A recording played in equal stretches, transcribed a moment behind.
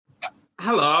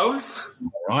Hello.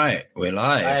 Right, we're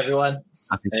live. Hi, everyone.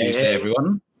 Happy Tuesday,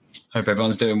 everyone. Hope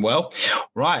everyone's doing well.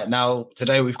 Right, now,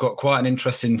 today we've got quite an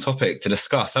interesting topic to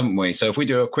discuss, haven't we? So if we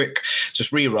do a quick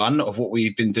just rerun of what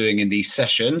we've been doing in these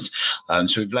sessions.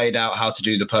 So we've laid out how to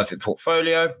do the perfect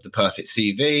portfolio, the perfect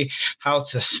CV, how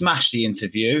to smash the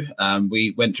interview.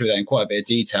 We went through that in quite a bit of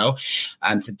detail.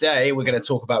 And today we're going to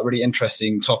talk about a really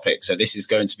interesting topic. So this is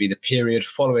going to be the period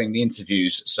following the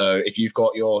interviews. So if you've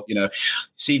got your,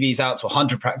 CVs out to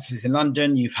 100 practices in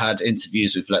London, you've had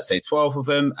interviews with, let's say, 12 of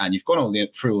them, and you've gone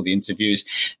through all the interviews.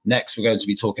 Next, we're going to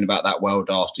be talking about that world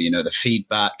after, the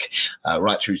feedback,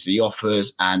 right through to the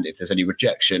offers, and if there's any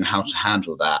rejection, how to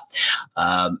handle that.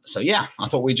 I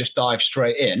thought we'd just dive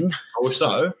straight in.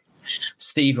 So,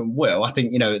 Steve and Will, I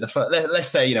think, let's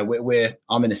say,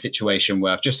 I'm in a situation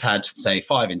where I've just had, say,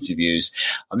 5 interviews.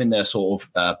 I'm in the sort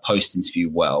of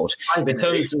post-interview world. In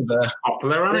terms of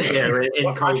popular, aren't you,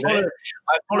 in COVID?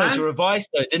 I followed your advice,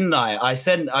 though, didn't I? I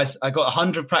got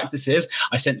 100 practices.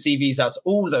 I sent CVs out to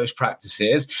all those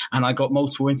practices, and I got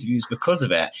multiple interviews because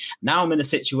of it. Now I'm in a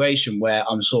situation where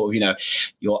I'm sort of,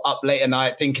 you're up late at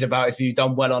night thinking about if you've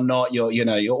done well or not.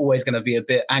 You're always going to be a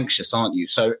bit anxious, aren't you?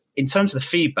 So in terms of the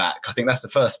feedback, I think that's the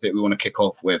first bit we want to kick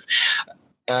off with.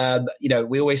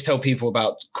 We always tell people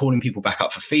about calling people back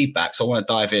up for feedback. So I want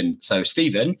to dive in. So,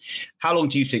 Stephen, how long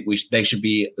do you think they should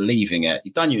be leaving it?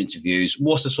 You've done your interviews.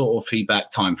 What's the sort of feedback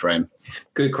time frame?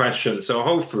 Good question. So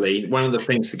hopefully one of the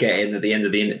things to get in at the end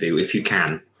of the interview, if you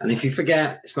can, and if you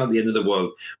forget, it's not the end of the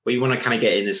world. What you want to kind of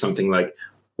get in is something like,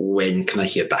 when can I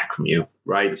hear back from you?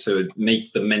 Right? So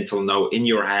make the mental note in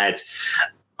your head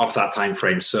of that time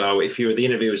frame. So if the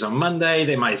interview is on Monday,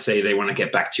 they might say they want to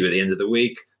get back to you at the end of the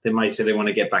week. They might say they want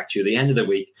to get back to you at the end of the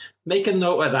week. Make a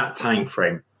note of that time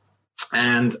frame.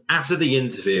 And after the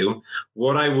interview,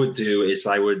 what I would do is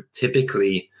I would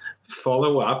typically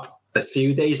follow up a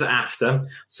few days after.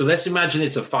 So let's imagine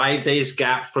it's a 5 days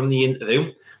gap from the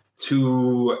interview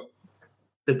to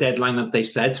the deadline that they've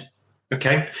said.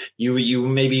 Okay. You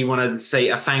maybe want to say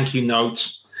a thank you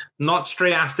note, not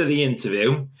straight after the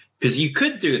interview, because you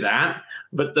could do that,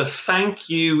 but a thank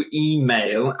you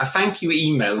email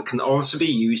can also be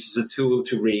used as a tool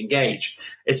to re-engage.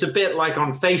 It's a bit like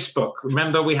on Facebook.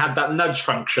 Remember, we had that nudge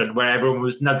function where everyone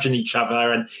was nudging each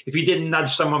other, and if you didn't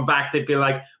nudge someone back, they'd be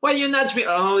like, "Why you nudge me?"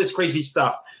 All this crazy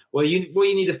stuff. Well, what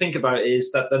you need to think about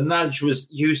is that the nudge was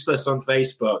useless on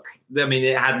Facebook. I mean,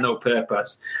 it had no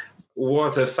purpose.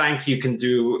 What a thank you can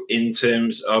do in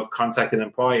terms of contacting an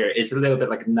employer is a little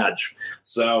bit like a nudge.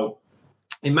 So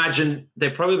imagine they're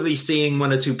probably seeing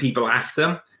 1 or 2 people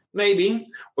after, maybe,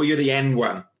 or you're the end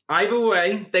one. Either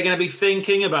way, they're going to be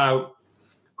thinking about,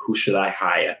 who should I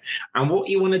hire? And what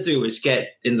you want to do is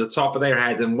get in the top of their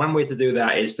head. And one way to do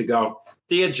that is to go,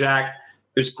 "Dear Jack,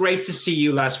 it was great to see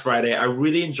you last Friday. I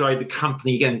really enjoyed the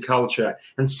company and culture.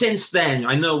 And since then,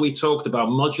 I know we talked about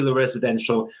modular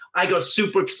residential. I got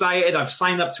super excited. I've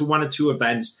signed up to 1 or 2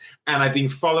 events, and I've been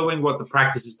following what the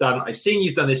practice has done. I've seen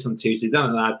you've done this on Tuesday,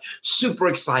 done that. Super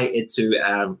excited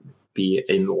to be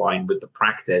in line with the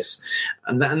practice."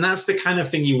 And that's the kind of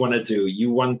thing you want to do. You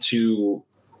want to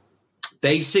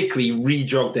basically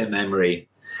re-jog their memory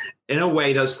in a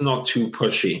way that's not too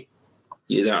pushy.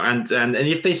 And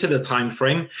if they set a time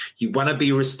frame, you want to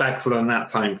be respectful on that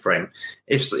time frame.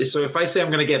 If I say I'm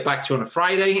going to get back to you on a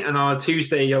Friday, and on a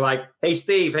Tuesday you're like, hey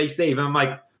Steve, and I'm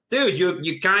like, dude,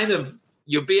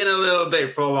 you're being a little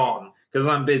bit full on because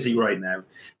I'm busy right now.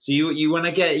 So you want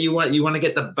to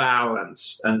get the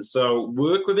balance, and so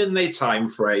work within their time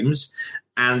frames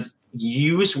and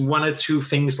use 1 or 2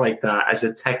 things like that as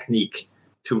a technique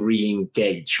to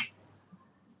re-engage.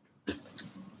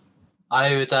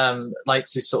 I would like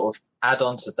to sort of add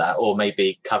on to that, or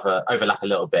maybe overlap a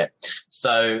little bit.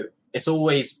 So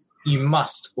you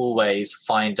must always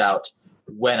find out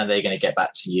when are they going to get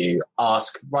back to you.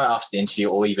 Ask right after the interview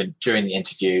or even during the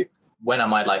interview, when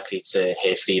am I likely to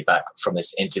hear feedback from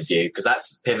this interview? Because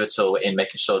that's pivotal in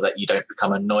making sure that you don't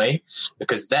become annoying.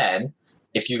 Because then,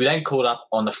 if you then call up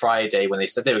on the Friday when they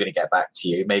said they were going to get back to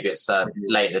you, maybe it's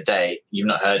late in the day, you've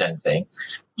not heard anything,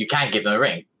 you can give them a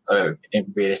ring.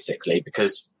 Realistically,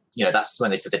 because that's when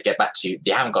they said they'd get back to you.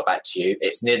 They haven't got back to you.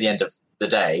 It's near the end of the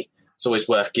day. It's always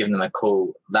worth giving them a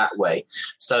call that way.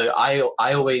 So I'll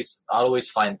always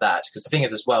find that, because the thing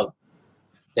is as well,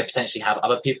 they potentially have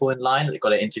other people in line that they've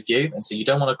got to interview, and so you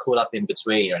don't want to call up in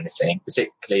between or anything,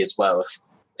 particularly as well if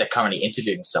they're currently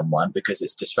interviewing someone, because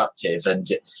it's disruptive and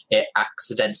it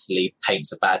accidentally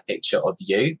paints a bad picture of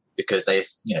you, because they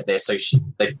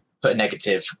put a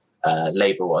negative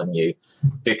label on you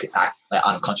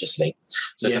unconsciously.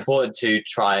 So it's important to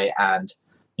try and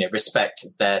respect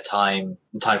their time,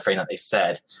 the time frame that they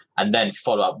said, and then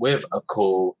follow up with a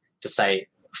call to say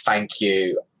thank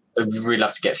you. I'd really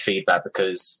love to get feedback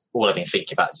because all I've been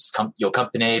thinking about is your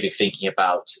company. I've been thinking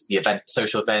about the event,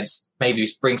 social events. Maybe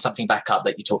bring something back up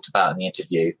that you talked about in the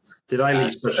interview. Did I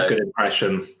leave such a good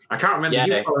impression? I can't remember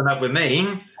you following up with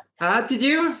me. Did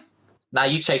you? No,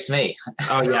 you chased me.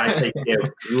 Oh, yeah, I think you.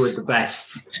 You were the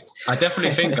best. I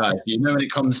definitely think, guys, when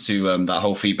it comes to that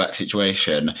whole feedback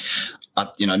situation,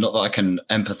 not that I can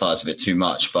empathise with it too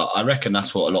much, but I reckon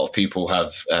that's what a lot of people are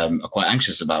quite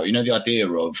anxious about. The idea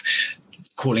of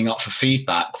calling up for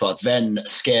feedback, but then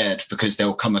scared because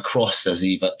they'll come across as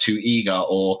either too eager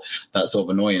or that sort of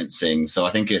annoyancing. So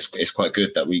I think it's quite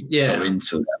good that we go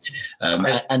into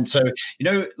it. And so,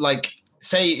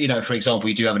 say, for example,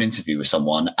 you do have an interview with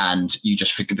someone and you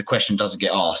just figure the question doesn't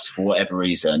get asked for whatever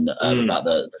reason about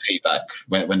the feedback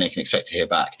when they can expect to hear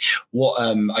back. What,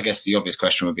 I guess the obvious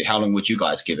question would be, how long would you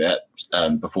guys give it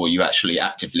before you actually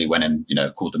actively went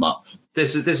and, called them up?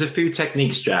 There's a few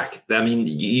techniques, Jack. I mean,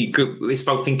 it's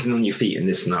about thinking on your feet in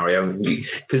this scenario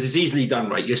because it's easily done,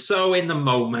 right? You're so in the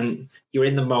moment. You're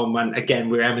in the moment. Again,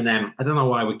 we're Eminem. I don't know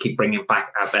why we keep bringing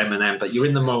back up Eminem, but you're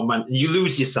in the moment and you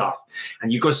lose yourself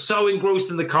and you go so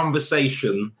engrossed in the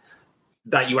conversation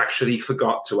that you actually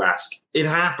forgot to ask. It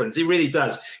happens. It really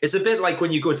does. It's a bit like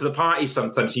when you go to the party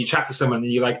sometimes, you chat to someone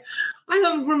and you're like, I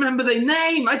don't remember their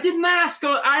name. I didn't ask.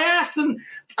 Or I asked and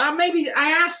maybe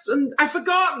I asked and I've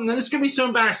forgotten. And it's going to be so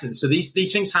embarrassing. So these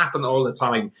things happen all the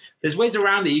time. There's ways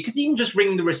around it. You could even just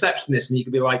ring the receptionist and you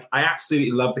could be like, I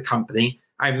absolutely love the company.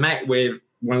 I met with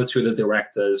one or two of the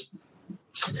directors.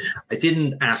 I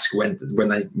didn't ask when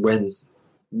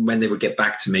they would get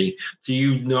back to me. Do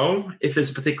you know if there's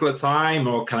a particular time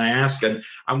or can I ask? And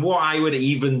what I would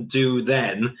even do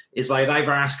then is I'd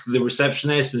either ask the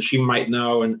receptionist and she might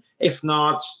know. And if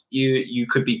not, you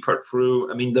could be put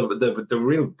through. I mean, the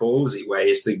real ballsy way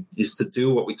is to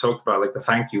do what we talked about, like the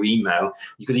thank you email.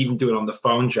 You could even do it on the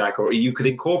phone, Jack, or you could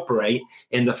incorporate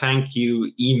in the thank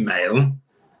you email.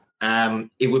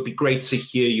 It would be great to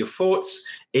hear your thoughts.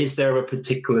 Is there a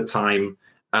particular time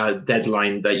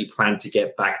deadline that you plan to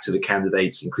get back to the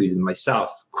candidates, including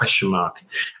myself? ?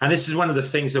 And this is one of the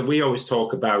things that we always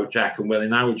talk about, Jack and Will,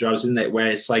 in our jobs, isn't it? Where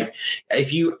it's like,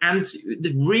 if you answer,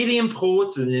 really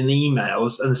important in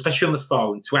emails, and especially on the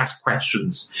phone, to ask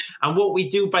questions. And what we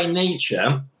do by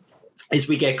nature is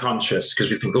we get conscious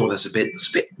because we think, oh, that's a bit,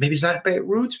 maybe is that a bit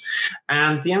rude?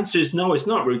 And the answer is no, it's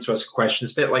not rude to ask a question.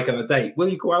 It's a bit like on a date. Will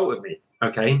you go out with me?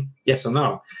 Okay, yes or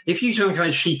no? If you kind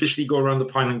of sheepishly go around the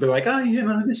pile and be like,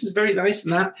 oh, this is very nice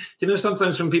and that,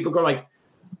 sometimes when people go like,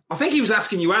 I think he was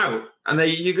asking you out, and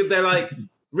they're like,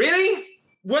 really?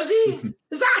 Was he?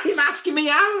 Is that him asking me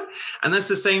out? And that's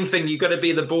the same thing. You've got to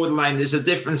be the borderline. There's a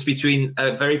difference between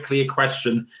a very clear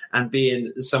question and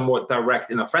being somewhat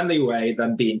direct in a friendly way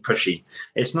than being pushy.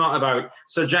 It's not about,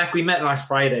 so Jack, we met last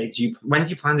Friday. When do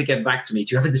you plan to get back to me?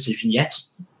 Do you have a decision yet?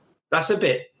 That's a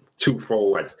bit too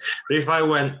forward. But if I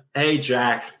went, hey,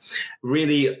 Jack,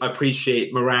 really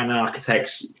appreciate Moran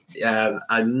Architects.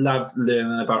 I loved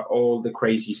learning about all the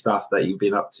crazy stuff that you've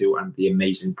been up to and the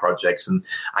amazing projects. And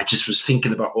I just was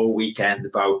thinking about all weekend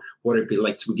about what it'd be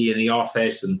like to be in the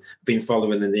office and been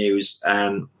following the news.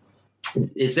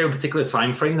 Is there a particular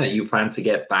time frame that you plan to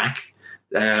get back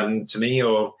to me,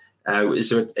 or is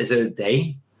there a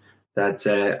day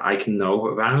that I can know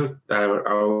about,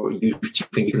 or you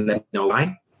think you can let me know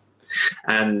why?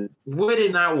 And word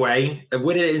it in a way,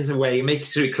 it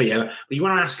makes it clear. But you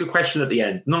want to ask a question at the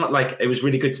end, not like, it was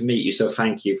really good to meet you, so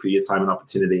thank you for your time and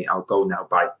opportunity. I'll go now,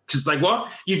 bye. Because it's like,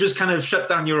 what? You just kind of shut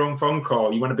down your own phone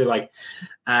call. You want to be like,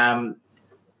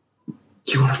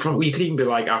 you could even be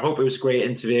like, I hope it was a great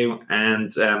interview.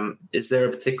 And is there a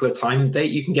particular time and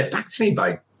date you can get back to me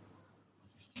by?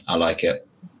 I like it.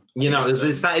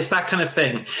 It's that kind of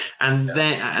thing. And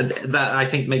then that I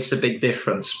think makes a big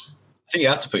difference. I think you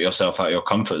have to put yourself out of your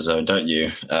comfort zone, don't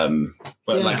you?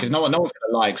 Because no one's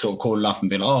going to sort of calling up and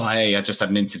being like, oh, hey, I just had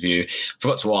an interview.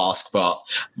 Forgot to ask, but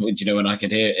do you know when I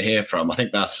can hear from? I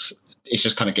think it's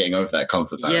just kind of getting over that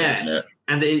comfort barrier, isn't it?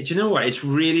 And do you know what? It's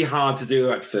really hard to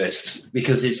do at first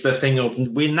because it's the thing of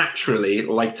we naturally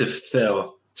like to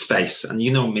fill space, and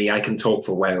you know me, I can talk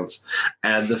for Wales.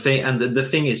 And the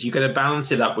thing is, you got to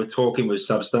balance it up with talking with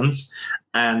substance.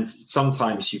 And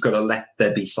sometimes you've got to let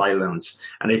there be silence.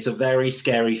 And it's a very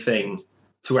scary thing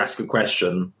to ask a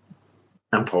question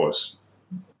and pause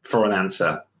for an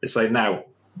answer. It's like, now,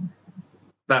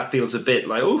 that feels a bit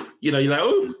like, you're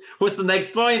like, what's the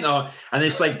next point? And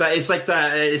it's like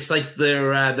that. It's like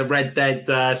the Red Dead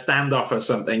standoff or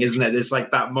something, isn't it? It's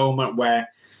like that moment where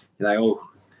you're like,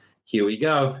 here we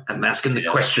go. I'm asking the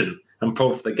question. and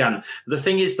pull for the gun. The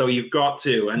thing is, though, you've got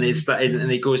to, and it's that,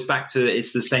 and it goes back to,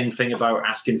 it's the same thing about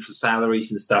asking for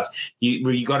salaries and stuff.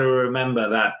 You got to remember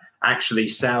that actually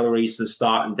salaries, the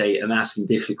starting date, and asking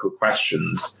difficult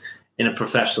questions in a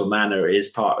professional manner is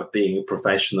part of being a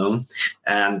professional.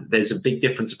 And there's a big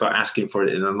difference about asking for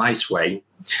it in a nice way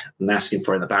and asking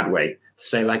for it in a bad way. To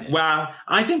say like, well,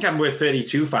 I think I'm worth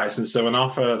 32,000, so an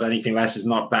offer of anything less is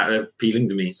not that appealing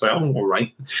to me. So, all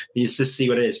right, you just see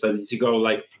what it is. But to go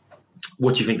like,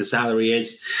 what do you think the salary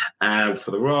is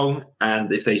for the role?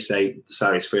 And if they say the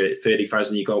salary is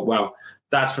 30,000, you go, well,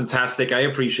 that's fantastic. I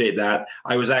appreciate that.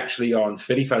 I was actually on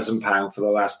 £30,000 for the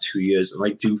last 2 years, and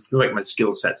I do feel like my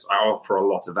skill sets offer a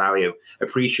lot of value. I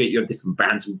appreciate your different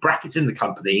bands and brackets in the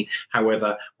company.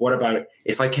 However, what about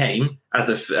if I came at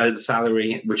a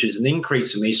salary which is an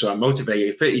increase for me, so I'm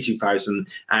motivated, 32,000,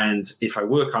 and if I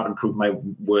work hard and prove my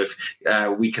worth,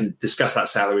 we can discuss that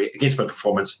salary against my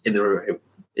performance in the review.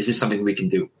 Is this something we can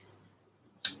do?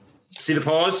 See the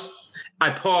pause?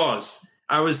 I paused.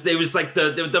 It was like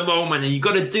the moment, and you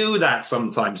got to do that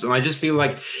sometimes. And I just feel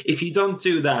like if you don't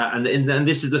do that, and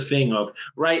this is the thing of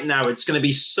right now, it's going to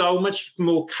be so much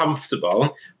more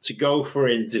comfortable to go for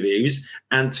interviews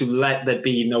and to let there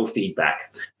be no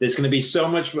feedback. There's going to be so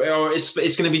much, or it's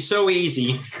going to be so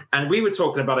easy. And we were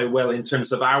talking about it, Will, in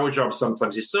terms of our job.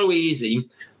 Sometimes it's so easy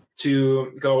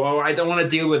to go, oh, I don't want to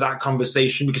deal with that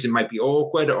conversation because it might be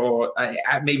awkward, or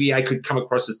maybe I could come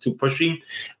across as too pushy.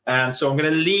 And so I'm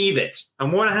going to leave it.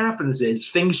 And what happens is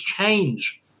things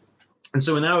change. And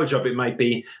so in our job, it might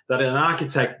be that an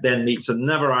architect then meets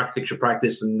another architecture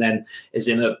practice and then is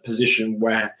in a position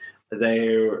where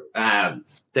their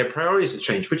priorities have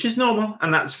changed, which is normal,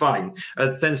 and that's fine.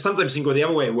 Then sometimes you can go the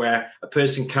other way, where a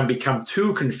person can become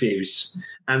too confused,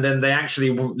 and then they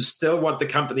actually still want the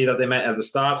company that they met at the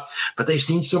start, but they've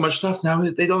seen so much stuff now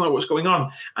that they don't know what's going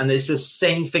on. And it's the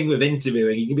same thing with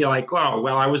interviewing. You can be like, oh,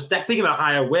 well, I was definitely going to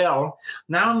hire Will.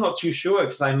 Now I'm not too sure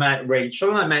because I met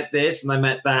Rachel, and I met this, and I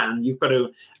met that, and you've got to.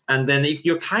 And then if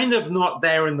you're kind of not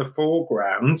there in the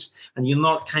foreground, and you're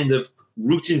not kind of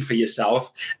rooting for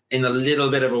yourself in a little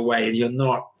bit of a way, and you're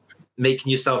not making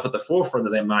yourself at the forefront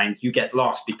of their mind, you get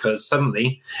lost, because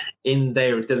suddenly in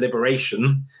their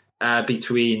deliberation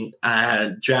between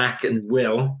Jack and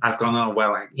Will, I've gone, oh,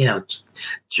 well,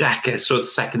 Jack, sort of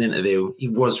second interview, he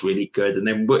was really good. And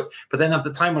then, but then at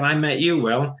the time when I met you,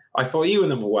 Will, I thought you were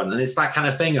number one. And it's that kind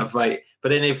of thing of like, but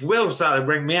then if Will started to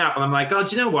bring me up, and I'm like, oh,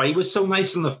 do you know what? He was so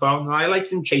nice on the phone, and I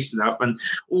liked him chasing up, and,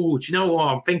 oh, do you know what?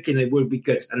 I'm thinking it would be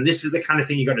good. And this is the kind of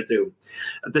thing you got to do.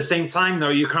 At the same time, though,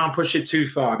 you can't push it too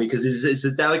far, because it's a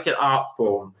delicate art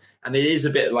form. And it is a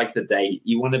bit like the date.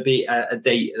 You want to be a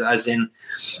date, as in,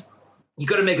 you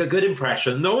got to make a good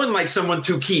impression. No one likes someone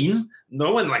too keen.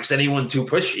 No one likes anyone too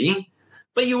pushy.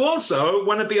 But you also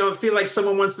want to feel like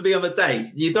someone wants to be on the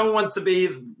date. You don't want to be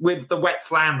with the wet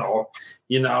flannel,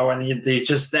 and you're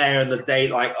just there on the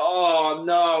date like, oh,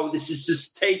 no, this is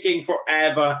just taking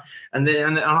forever. And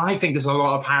I think there's a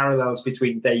lot of parallels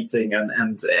between dating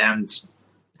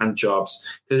and jobs.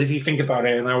 Because if you think about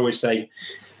it, and I always say,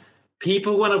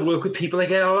 people want to work with people they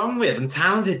get along with, and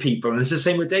talented people. And it's the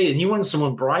same with dating. You want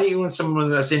someone bright. You want someone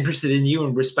that's interested in you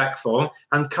and respectful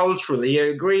and culturally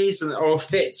agrees or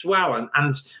fits well.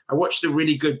 And I watched a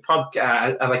really good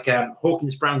podcast.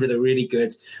 Hawkins Brown did a really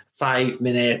good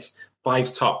 5-minute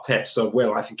 5 top tips. So,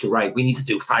 Will, I think you're right. We need to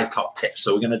do 5 top tips.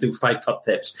 So we're going to do 5 top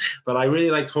tips. But I really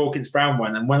liked Hawkins Brown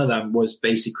one. And one of them was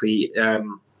basically...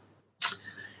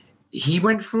 he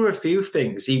went through a few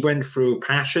things. He went through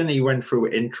passion, he went through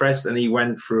interest, and he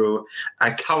went through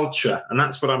a culture. And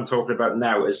that's what I'm talking about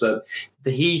now, is that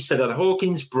he said that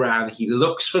Hawkins Brown, he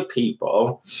looks for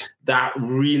people that are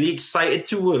really excited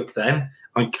to work there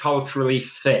and culturally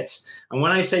fit. And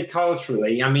when I say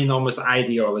culturally, I mean almost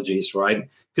ideologies, right?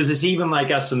 Because it's even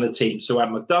like us in the team. So at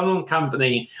McDonald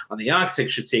Company, on the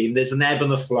architecture team, there's an ebb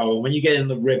and a flow. And when you get in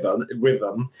the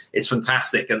rhythm, it's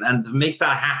fantastic. And to make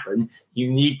that happen, you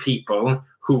need people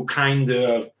who kind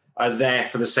of are there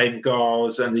for the same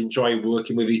goals and enjoy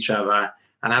working with each other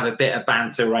and have a bit of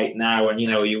banter right now. And, you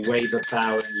wave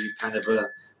about and you kind of...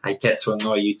 I get to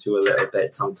annoy you two a little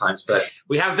bit sometimes, but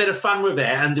we have a bit of fun with it.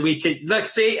 And we can... Look,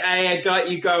 see, I got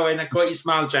you going. I got you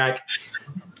smile, Jack.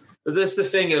 But that's the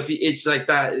thing of it's like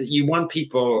that. You want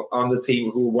people on the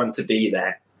team who want to be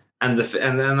there, and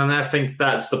I think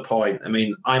that's the point. I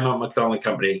mean, I'm at McDonald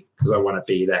Company because I want to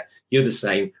be there. You're the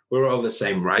same. We're all the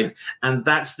same, right? And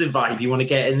that's the vibe you want to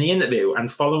get in the interview.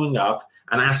 And following up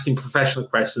and asking professional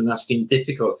questions, asking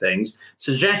difficult things,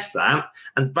 suggest that.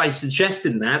 And by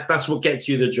suggesting that, that's what gets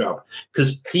you the job.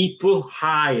 Because people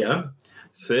hire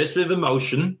first with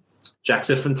emotion, Jack's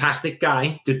a fantastic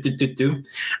guy.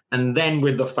 And then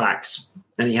with the facts,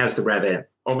 and he has the Revit.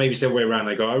 Or maybe it's the other way around.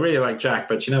 I go, I really like Jack,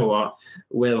 but you know what?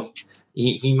 Will,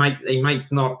 he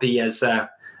might not be as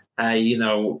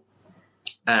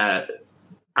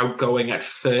outgoing at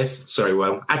first. Sorry,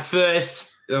 Will. At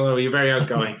first, you're very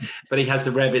outgoing, but he has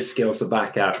the Revit skills to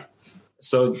back up.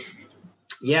 So,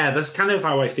 yeah, that's kind of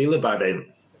how I feel about it.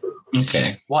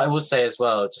 Okay. What I will say as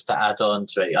well, just to add on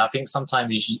to it, I think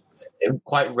sometimes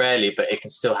quite rarely, but it can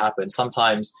still happen.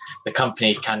 Sometimes the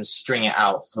company can string it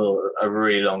out for a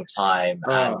really long time,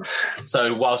 and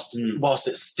so whilst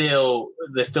it's still,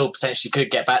 they still potentially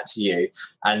could get back to you,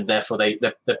 and therefore they're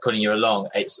pulling you along.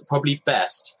 It's probably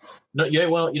best. You don't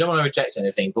want to reject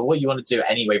anything, but what you want to do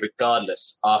anyway,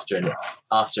 regardless, after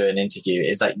an interview,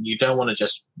 is that you don't want to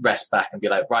just rest back and be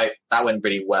like, right, that went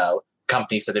really well.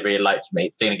 Company said they really liked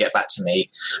me. They're going to get back to me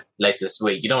later this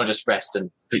week. You don't want to just rest and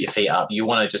put your feet up. You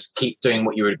want to just keep doing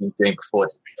what you would have been doing before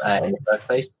in the first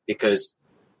place, because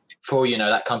for all you know,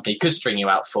 that company could string you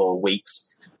out for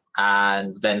weeks,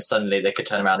 and then suddenly they could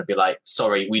turn around and be like,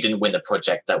 sorry, we didn't win the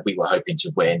project that we were hoping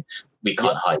to win. We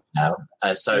can't hire you now.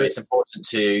 And so it's important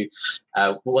to,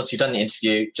 once you've done the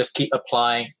interview, just keep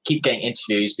applying, keep getting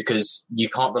interviews, because you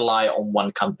can't rely on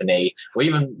one company or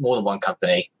even more than one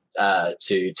company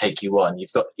to take you on.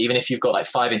 Even if you've got like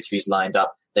 5 interviews lined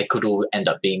up, they could all end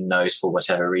up being no's for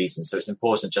whatever reason. So it's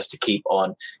important just to keep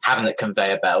on having that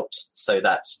conveyor belt so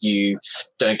that you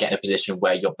don't get in a position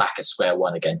where you're back at square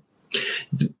one again.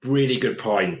 It's a really good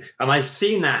point. And I've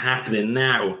seen that happening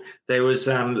now. There was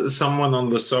someone on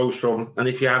the social, and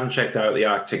if you haven't checked out the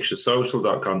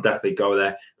architecturesocial.com, definitely go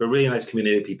there. A really nice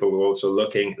community of people who are also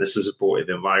looking. This is a supportive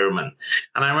environment.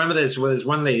 And I remember there's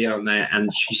one lady on there, and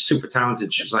she's super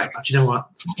talented. She was like, do you know what?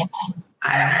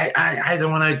 I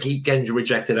don't want to keep getting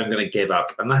rejected. I'm going to give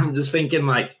up. And I'm just thinking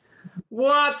like,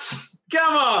 what?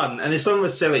 Come on. And it's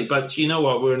almost silly, but you know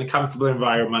what? We're in a comfortable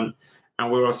environment.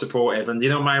 And we're all supportive. And,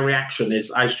 my reaction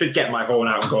is I should get my horn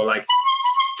out and go like,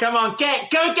 come on,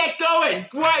 get going.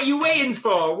 What are you waiting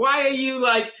for? Why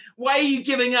are you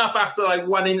giving up after like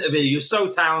one interview? You're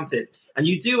so talented. And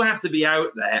you do have to be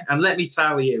out there. And let me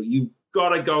tell you, you got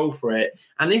to go for it.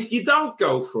 And if you don't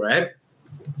go for it,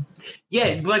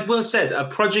 yeah, like Will said, a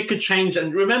project could change.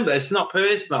 And remember, it's not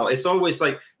personal. It's always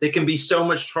like there can be so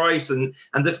much choice. And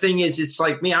the thing is, it's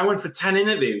like me, I went for 10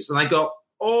 interviews and I got,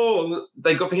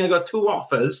 I got 2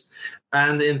 offers,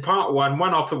 and in part one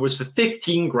offer was for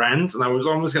 15 grand, and I was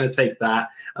almost going to take that,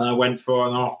 and I went for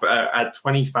an offer at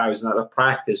 20,000 at a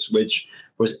practice, which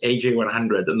was AJ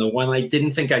 100, and the one I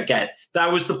didn't think I'd get,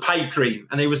 that was the pipe dream,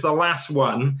 and it was the last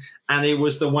one, and it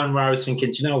was the one where I was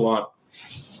thinking, do you know what?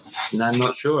 And I'm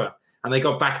not sure, and they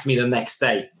got back to me the next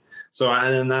day, so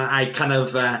I kind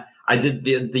of. I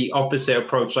did the opposite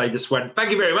approach. I just went,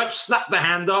 thank you very much, snapped the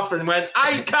hand off and went,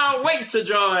 I can't wait to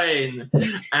join.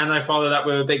 And I followed up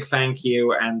with a big thank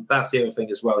you. And that's the other thing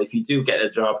as well. If you do get a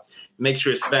job, make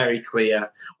sure it's very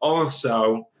clear.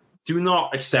 Also, do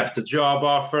not accept a job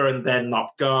offer and then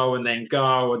not go and then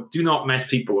go. And do not mess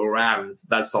people around.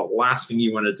 That's the last thing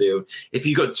you want to do. If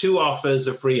you got 2 offers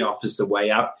or 3 offers to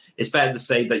weigh up, it's better to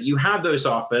say that you have those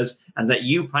offers and that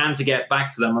you plan to get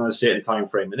back to them on a certain time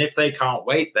frame. And if they can't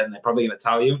wait, then they're probably going to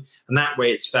tell you. And that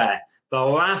way it's fair. The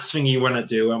last thing you want to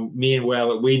do, and me and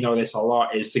Will, we know this a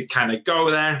lot, is to kind of go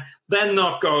there, then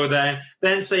not go there,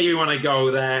 then say you want to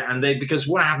go there. And because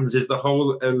what happens is the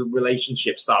whole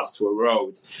relationship starts to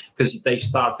erode because they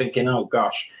start thinking, oh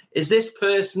gosh, is this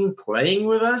person playing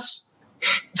with us?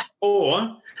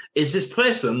 Or is this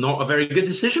person not a very good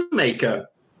decision maker?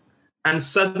 And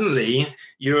suddenly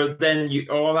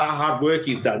all that hard work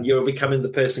you've done, you're becoming the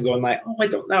person going like, oh, I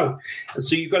don't know. And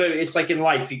so it's like in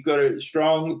life, you've got to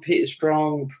strong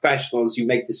professionals, you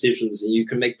make decisions and you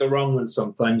can make the wrong ones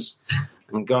sometimes.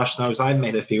 And gosh knows I've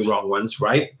made a few wrong ones,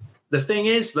 right? The thing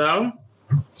is though,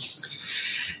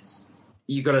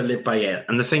 you got to live by it.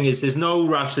 And the thing is, there's no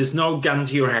rush. There's no gun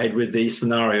to your head with these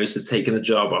scenarios of taking a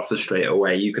job offer straight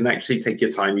away. You can actually take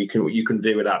your time. You can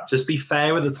do it up. Just be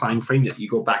fair with the time frame that you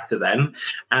go back to them.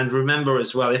 And remember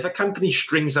as well, if a company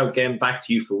strings out getting back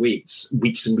to you for weeks and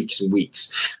weeks and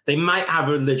weeks, they might have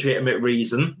a legitimate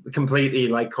reason. Completely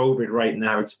like COVID right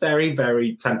now, it's very,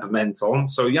 very temperamental.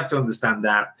 So you have to understand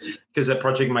that because a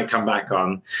project might come back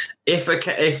on.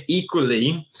 If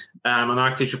equally an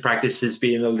architecture practice is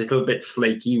being a little bit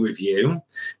flaky with you,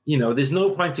 there's no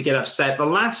point to get upset. The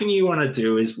last thing you want to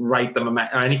do is write them or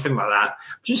anything like that.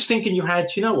 Just think in your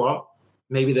head, you know what?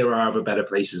 Maybe there are other better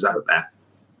places out there.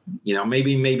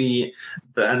 Maybe,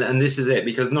 and this is it,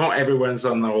 because not everyone's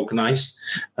unorganized,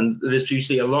 and there's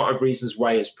usually a lot of reasons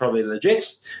why it's probably legit.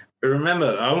 But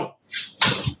remember, though,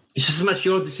 It's just as much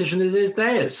your decision as it is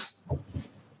theirs.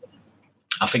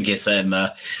 I think it's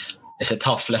a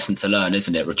tough lesson to learn,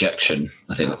 isn't it? Rejection.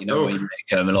 I think, when you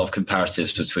make a lot of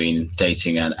comparatives between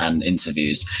dating and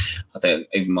interviews, I think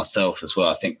even myself as well,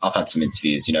 I think I've had some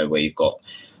interviews, where you've got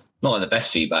not like the best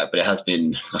feedback, but it has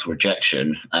been like a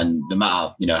rejection. And no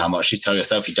matter, how much you tell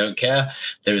yourself you don't care,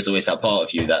 there is always that part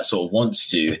of you that sort of wants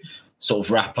to sort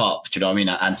of wrap up, do you know what I mean?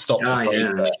 And stop the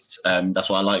process. That's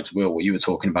why I liked, Will, what you were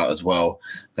talking about as well,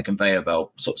 the conveyor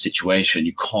belt sort of situation.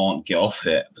 You can't get off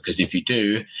it, because if you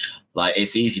do, like,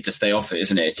 it's easy to stay off it,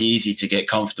 isn't it? It's easy to get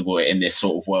comfortable in this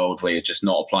sort of world where you're just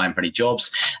not applying for any jobs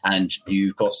and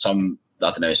you've got some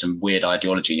weird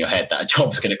ideology in your head that a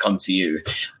job's going to come to you.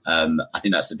 I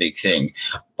think that's the big thing.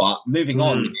 But moving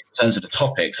on in terms of the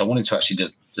topics, I wanted to actually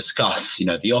discuss,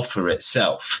 the offer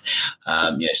itself.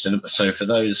 So for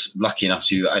those lucky enough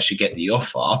to actually get the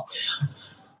offer,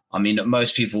 I mean,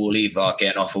 most people will either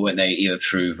get an offer when they either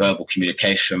through verbal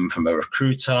communication from a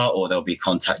recruiter, or they'll be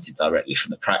contacted directly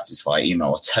from the practice via email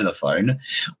or telephone.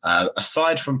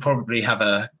 Aside from probably have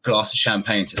a glass of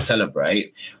champagne to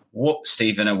celebrate, what,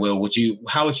 Stephen and Will,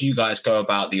 how would you guys go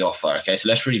about the offer? Okay, so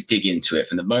let's really dig into it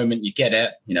from the moment you get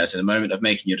it, to the moment of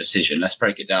making your decision. Let's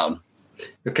break it down.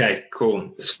 Okay,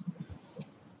 cool.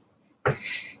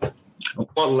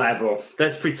 What level?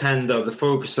 Let's pretend, though, the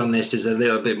focus on this is a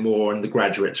little bit more on the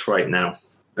graduates right now.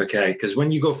 Okay, because when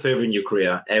you go further in your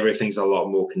career, everything's a lot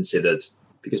more considered,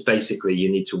 because basically you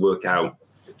need to work out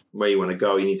where you want to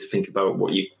go. You need to think about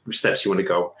what steps you want to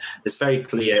go. It's very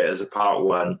clear as a part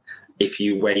one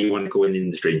where you want to go in the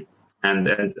industry.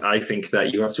 And I think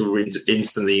that you have to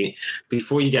instantly,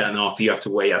 before you get an offer, you have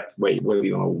to weigh up where you want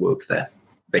to work there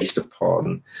based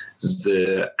upon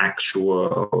the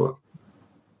actual,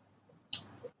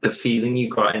 the feeling you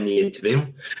got in the interview,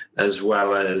 as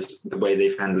well as the way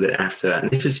they've handled it after.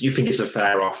 And if you think it's a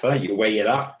fair offer, you weigh it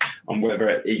up on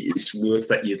whether it's work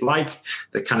that you'd like,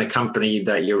 the kind of company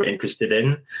that you're interested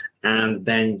in, and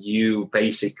then you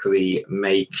basically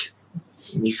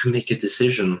you can make a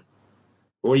decision.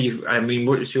 What's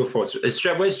your thoughts?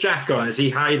 Where's Jack gone? Is he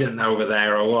hiding over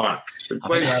there or what?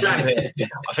 Where's Jack?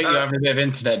 I think you're having a bit of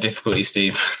internet difficulty,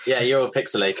 Steve. Yeah, you're all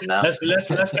pixelated now. Let's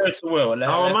go to Will.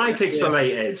 Am I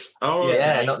pixelated? Oh,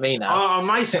 yeah, not me now. Oh, on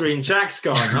my screen, Jack's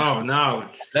gone. Oh, no.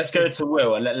 Let's go to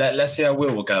Will and let's see how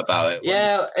Will will go about it.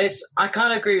 Yeah, I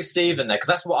kind of agree with Stephen there, because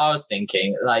that's what I was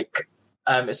thinking. Like,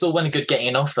 it's all well and good getting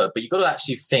an offer, but you've got to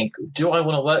actually think, do I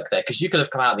want to work there? Because you could have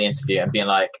come out of the interview and been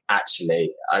like,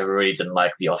 actually, I really didn't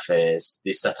like the office.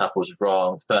 The setup was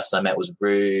wrong. The person I met was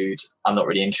rude. I'm not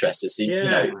really interested. So,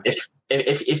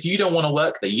 if you don't want to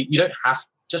work there, you don't have,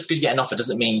 just because you get an offer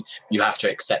doesn't mean you have to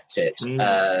accept it.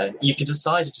 You can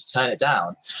decide to just turn it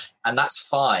down, and that's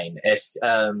fine if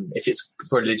it's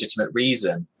for a legitimate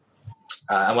reason.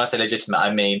 And when I say legitimate,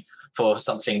 I mean for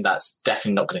something that's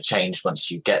definitely not going to change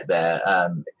once you get there.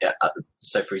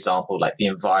 So, for example, like the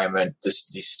environment, the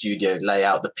studio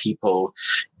layout, the people,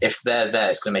 if they're there,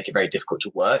 it's going to make it very difficult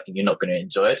to work and you're not going to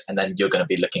enjoy it. And then you're going to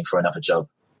be looking for another job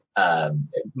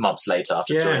months later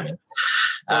after joining.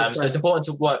 So it's important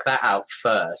to work that out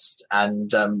first. And,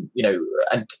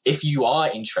 and if you are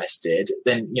interested,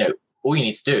 then, all you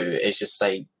need to do is just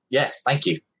say, yes, thank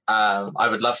you. I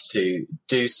would love to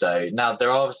do so. Now, there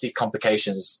are obviously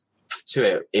complications to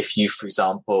it. If you, for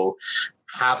example,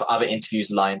 have other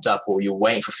interviews lined up or you're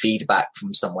waiting for feedback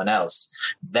from someone else,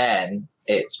 then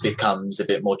it becomes a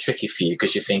bit more tricky for you,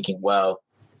 because you're thinking, well,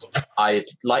 I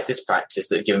like this practice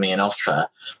that have given me an offer.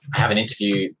 I have an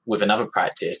interview with another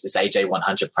practice, this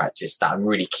AJ100 practice that I'm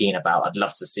really keen about. I'd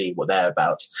love to see what they're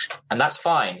about. And that's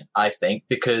fine, I think,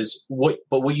 because what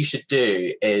you should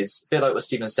do is, a bit like what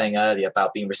Stephen was saying earlier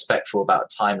about being respectful about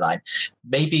a timeline,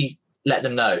 maybe let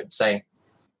them know, saying,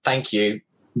 thank you,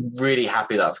 really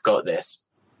happy that I've got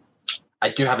this. I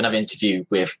do have another interview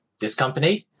with this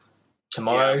company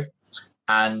tomorrow,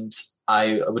 and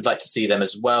I would like to see them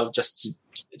as well, just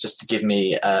to give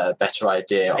me a better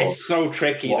idea. It's so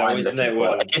tricky, though, isn't it?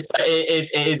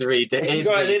 It is really difficult. You've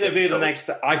got an interview the next.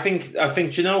 I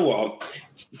think. You know what?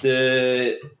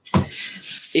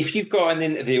 If you've got an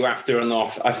interview after an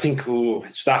off, I think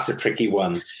that's a tricky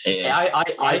one.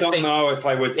 I don't know if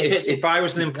I would. If I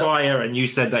was an employer and you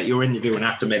said that you're interviewing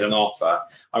after made an offer,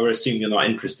 I would assume you're not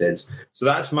interested. So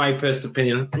that's my personal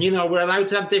opinion. And we're allowed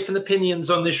to have different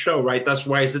opinions on this show, right? That's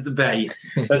why it's a debate.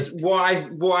 That's what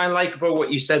I like about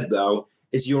what you said, though,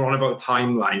 is you're on about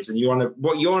timelines, and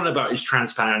what you're on about is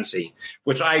transparency,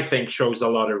 which I think shows a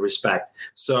lot of respect.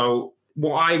 So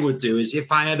what I would do is,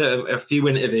 if I had a few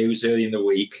interviews early in the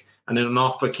week and then an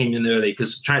offer came in early,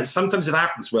 because sometimes it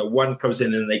happens where one comes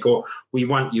in and they go, we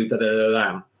want you,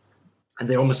 da-da-da-da. and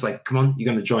they're almost like, come on, you're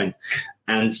going to join.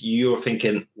 And you're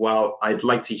thinking, well, I'd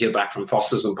like to hear back from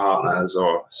Fosters and Partners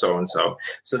or so-and-so.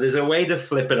 So there's a way to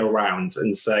flip it around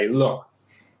and say, look,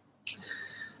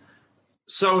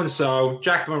 so-and-so,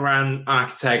 Jack Moran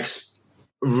Architects,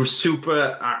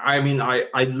 super. I mean, I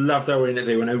loved our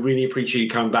interview, and I really appreciate you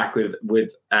coming back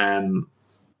with an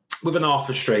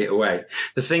offer straight away.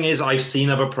 The thing is, I've seen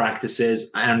other practices,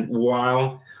 and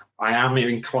while I am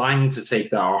inclined to take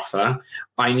that offer,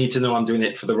 I need to know I'm doing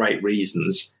it for the right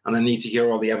reasons, and I need to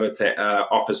hear all the other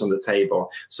offers on the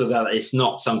table so that it's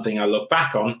not something I look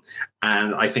back on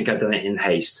and I think I've done it in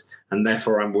haste. And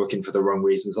therefore, I'm working for the wrong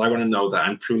reasons. I want to know that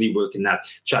I'm truly working at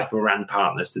Jack Moran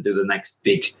Partners to do the next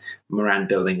big Moran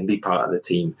building and be part of the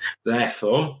team.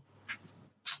 Therefore,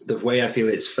 the way I feel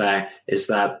it's fair is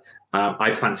that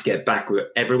I plan to get back with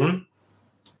everyone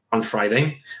on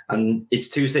Friday. And it's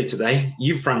Tuesday today.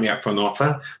 You've run me up for an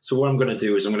offer. So what I'm going to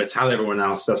do is I'm going to tell everyone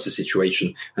else that's the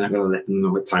situation, and I'm going to let them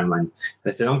know the timeline. And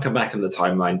if they don't come back on the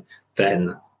timeline,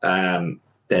 then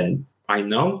I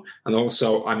know, and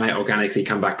also I might organically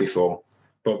come back before.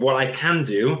 But what I can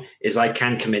do is I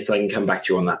can commit I can come back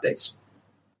to you on that date.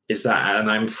 And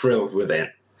I'm thrilled with it.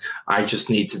 I just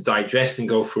need to digest and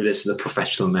go through this in a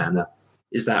professional manner.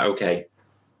 Is that okay?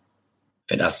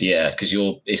 But that's, because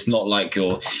it's not like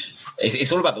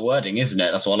it's all about the wording, isn't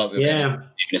it? That's what I like.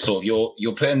 It's sort of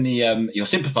you're putting you're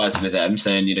sympathizing with them,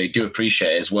 saying, you do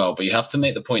appreciate it as well, but you have to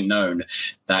make the point known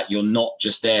that you're not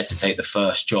just there to take the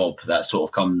first job that sort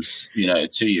of comes,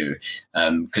 to you.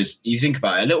 Because you think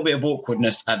about it, a little bit of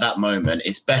awkwardness at that moment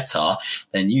is better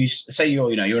than you say you're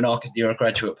a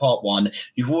graduate part one.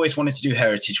 You've always wanted to do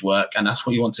heritage work, and that's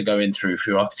what you want to go in through for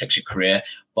your architecture career.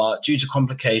 But due to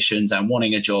complications and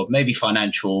wanting a job, maybe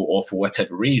financial or for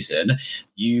whatever reason,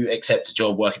 you accept a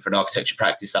job working for an architecture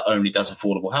practice that only does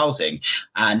affordable housing.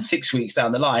 And 6 weeks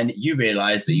down the line, you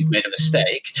realize that you've made a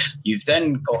mistake. You've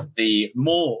then got the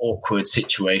more awkward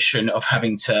situation of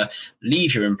having to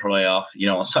leave your employer,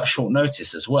 on such short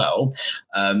notice as well,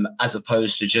 as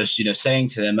opposed to just, saying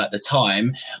to them at the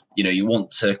time, you want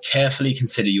to carefully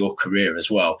consider your career as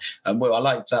well. Well, I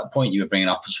like that point you were bringing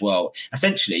up as well.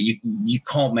 Essentially, you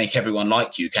can't make everyone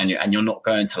like you, can you? And you're not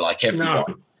going to like everyone.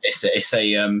 No. It's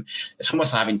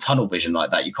almost like having tunnel vision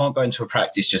like that. You can't go into a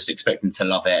practice just expecting to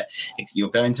love it. You're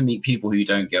going to meet people who you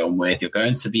don't get on with. You're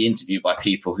going to be interviewed by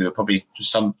people who are probably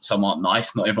some aren't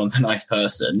nice. Not everyone's a nice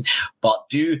person, but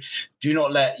do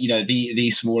not let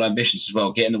these small ambitions as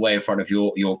well get in the way in front of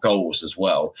your goals as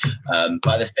well. But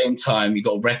at the same time, you've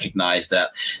got to recognize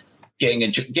that getting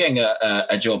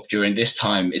a job during this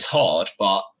time is hard,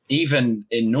 but even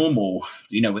in normal,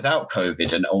 without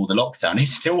COVID and all the lockdown,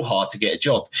 it's still hard to get a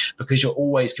job because you're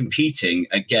always competing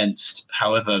against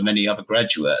however many other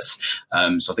graduates.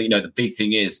 So I think, the big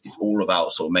thing is it's all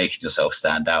about sort of making yourself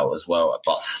stand out as well.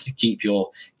 But keep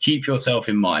yourself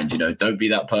in mind, don't be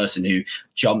that person who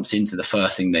jumps into the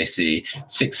first thing they see.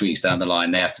 6 weeks down the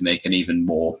line, they have to make an even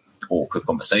more awkward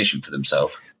conversation for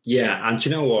themselves. Yeah, and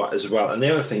you know what as well? And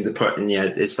the other thing to put in here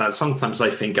is that sometimes I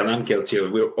think, and I'm guilty of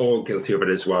it, we're all guilty of it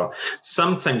as well,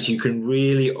 sometimes you can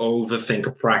really overthink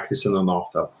a practice and an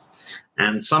offer.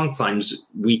 And sometimes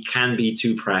we can be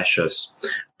too precious.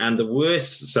 And the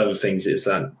worst side of things is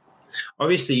that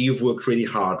obviously you've worked really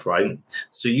hard, right?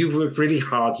 So you've worked really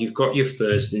hard, you've got your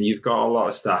first, and you've got a lot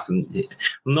of stuff, and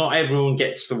not everyone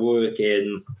gets to work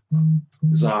in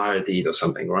Zaha Hadid or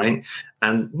something, right?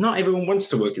 And not everyone wants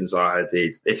to work in Zaha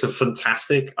Hadid. It's a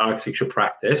fantastic architecture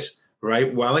practice,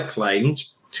 right? Well acclaimed.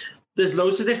 There's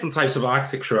loads of different types of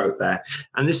architecture out there.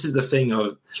 And this is the thing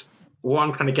of what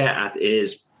I'm trying to get at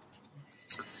is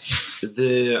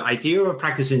the idea of a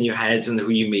practice in your head and who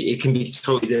you meet, it can be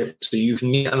totally different. So you can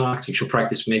meet an architectural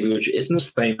practice maybe which isn't as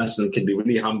famous and can be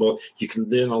really humble. You can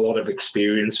learn a lot of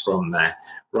experience from there,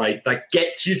 right? That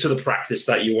gets you to the practice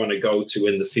that you want to go to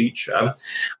in the future.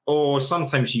 Or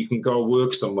sometimes you can go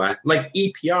work somewhere like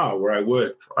EPR where I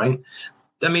worked, right?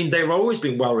 I mean, they've always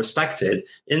been well respected.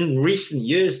 In recent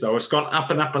years, though, it's gone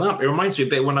up and up and up. It reminds me a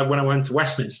bit when I went to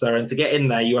Westminster, and to get in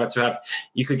there, you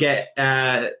could get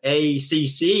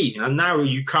ACC, and now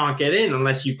you can't get in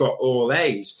unless you've got all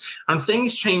A's. And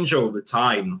things change all the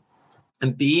time.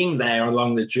 And being there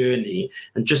along the journey,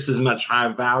 and just as much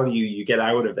how value you get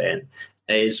out of it,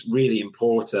 is really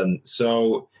important.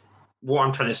 So what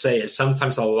I'm trying to say is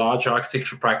sometimes a large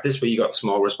architectural practice where you got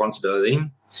small responsibility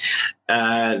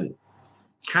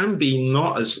can be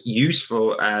not as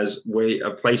useful as a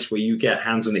place where you get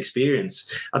hands-on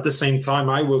experience. At the same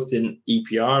time, I worked in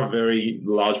EPR, a very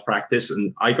large practice,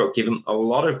 and I got given a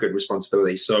lot of good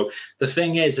responsibility. So the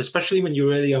thing is, especially when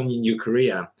you're early on in your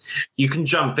career, you can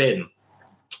jump in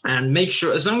And make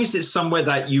sure, as long as it's somewhere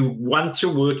that you want to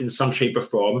work in some shape or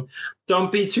form,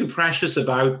 don't be too precious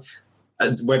about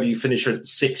whether you finish at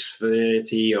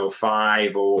 6:30 or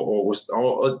 5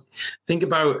 or think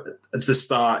about at the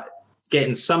start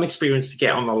getting some experience to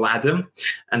get on the ladder,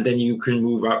 and then you can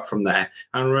move up from there.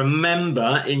 And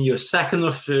remember, in your second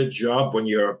or third job, when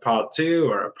you're a part 2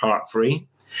 or a part 3,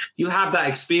 you'll have that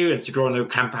experience to draw no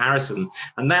comparison.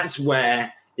 And that's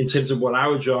where, in terms of what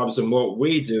our jobs and what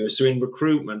we do, so in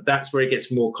recruitment, that's where it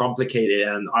gets more complicated.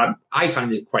 And I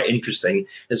find it quite interesting,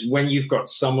 is when you've got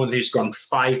someone who's gone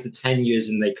 5 to 10 years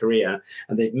in their career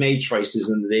and they've made choices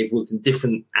and they've worked in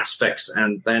different aspects,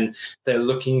 and then they're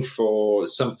looking for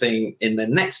something in the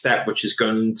next step, which is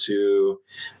going to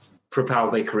propel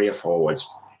their career forwards.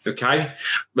 Okay.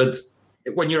 But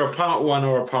when you're a part 1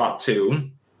 or a part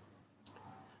 2,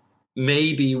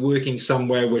 maybe working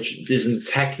somewhere which isn't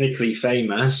technically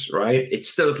famous, right? It's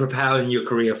still propelling your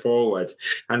career forward.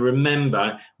 And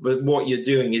remember, but what you're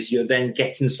doing is you're then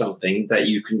getting something that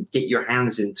you can get your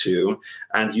hands into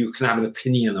and you can have an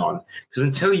opinion on. Because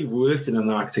until you've worked in an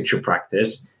architectural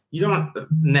practice, you don't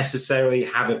necessarily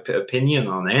have an opinion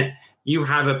on it. You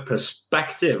have a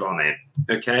perspective on it,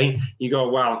 okay? You go,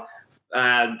 well,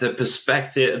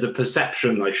 the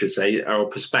perception, I should say, or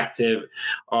perspective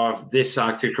of this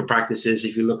architectural practice is,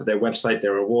 if you look at their website,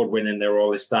 they're award-winning, they're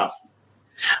all this stuff.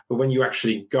 But when you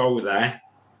actually go there,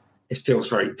 it feels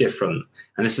very different.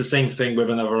 And it's the same thing with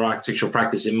another architectural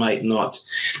practice. It might not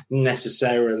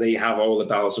necessarily have all the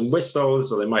bells and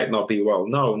whistles, or they might not be well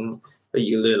known, but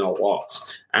you learn a lot.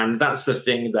 And that's the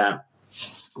thing that,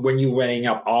 when you're weighing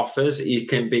up offers, it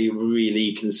can be really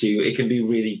it can be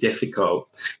really difficult.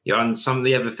 You know, and some of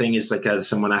the other thing is, like,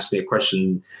 someone asked me a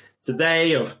question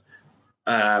today of,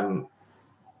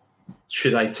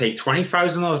 should I take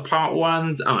 20,000 on part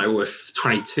 1? With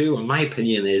 22. And my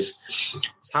opinion is,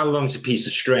 how long's a piece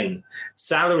of string?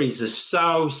 Salaries are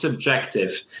so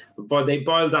subjective, but they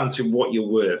boil down to what you're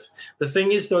worth. The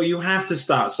thing is, though, you have to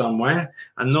start somewhere.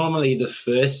 And normally the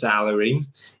first salary,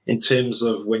 in terms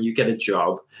of when you get a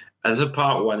job as a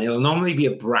part 1, it'll normally be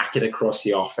a bracket across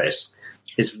the office.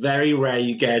 It's very rare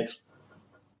you get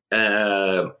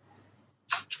 £500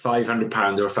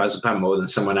 or £1,000 more than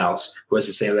someone else who has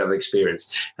the same level of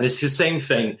experience. And it's the same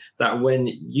thing that when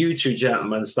you two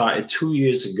gentlemen started 2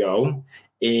 years ago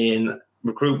in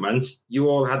recruitment, you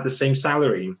all had the same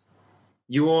salary.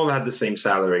 You all had the same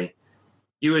salary.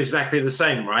 You were exactly the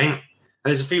same, right? And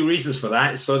there's a few reasons for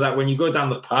that. So that when you go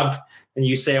down the pub and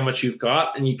you say how much you've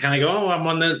got, and you kind of go,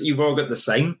 oh, you've all got the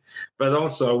same. But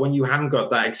also, when you haven't got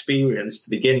that experience to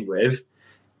begin with,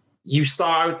 you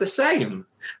start out the same.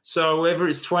 So whether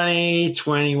it's 20,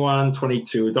 21,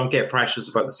 22, don't get precious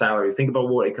about the salary. Think about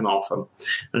what it can offer.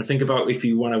 And think about if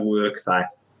you want to work there.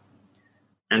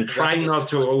 And try not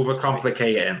to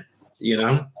overcomplicate it, you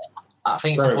know? I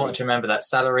think it's important to remember that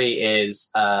salary is,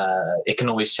 it can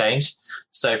always change.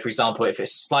 So, for example, if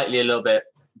it's slightly a little bit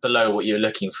below what you're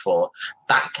looking for,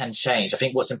 that can change. I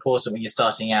think what's important when you're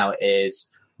starting out is,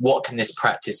 what can this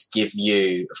practice give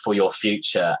you for your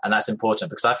future? And that's important,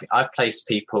 because I've placed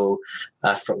people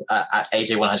at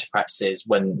AJ 100 practices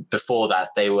when before that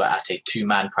they were at a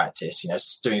 2-man practice,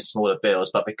 doing smaller bills.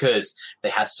 But because they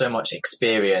had so much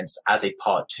experience as a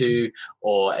part 2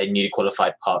 or a newly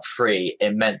qualified part 3,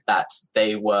 it meant that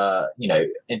they were,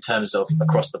 in terms of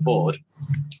across the board,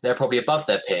 they're probably above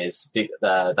their peers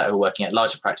that are working at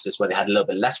larger practices where they had a little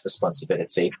bit less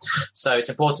responsibility. So it's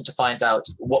important to find out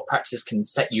what practice can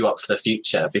set you up for the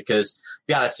future, because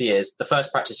reality is the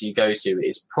first practice you go to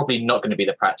is probably not going to be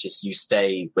the practice you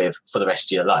stay with for the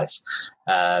rest of your life.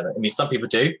 Some people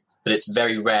do, but it's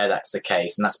very rare that's the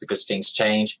case. And that's because things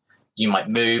change. You might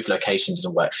move, location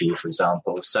doesn't work for you, for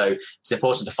example. So it's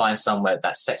important to find somewhere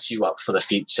that sets you up for the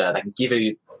future, that can give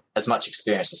you as much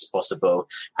experience as possible.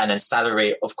 And then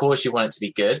salary, of course, you want it to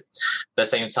be good, but at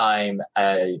the same time,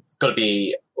 you've got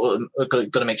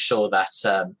to make sure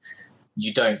that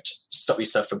you don't stop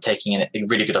yourself from taking in a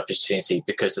really good opportunity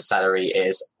because the salary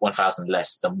is 1,000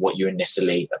 less than what you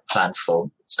initially planned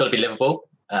for. It's got to be livable,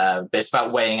 but it's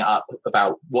about weighing up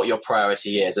about what your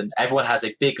priority is. And everyone has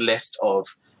a big list of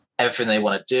everything they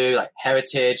want to do, like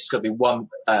heritage. It's got to be one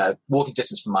walking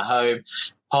distance from my home.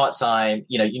 Part-time,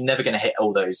 you're never going to hit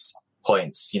all those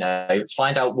points.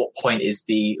 Find out what point is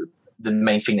the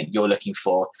main thing that you're looking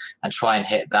for and try and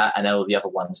hit that, and then all the other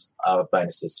ones are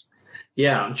bonuses.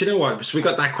 Yeah, do you know what? So we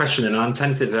got that question, and I'm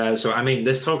tempted.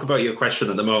 Let's talk about your question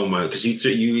at the moment, because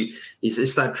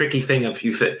it's that tricky thing of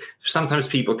sometimes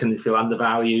people can feel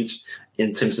undervalued.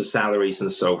 in terms of salaries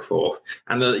and so forth.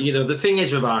 And the thing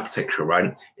is with architecture,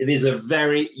 right? It is a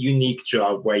very unique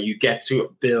job where you get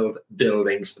to build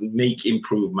buildings, make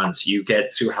improvements. You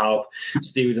get to help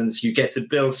students. You get to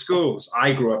build schools.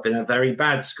 I grew up in a very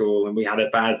bad school, and we had a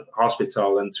bad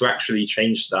hospital. And to actually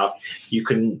change stuff, you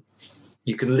can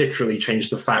literally change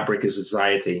the fabric of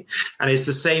society. And it's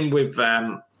the same with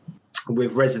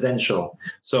residential.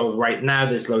 So right now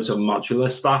there's loads of modular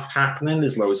stuff happening.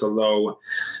 There's loads of low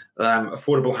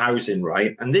affordable housing,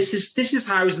 right? And this is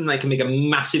housing that can make a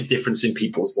massive difference in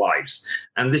people's lives.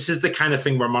 And this is the kind of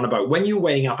thing where I'm on about. When you're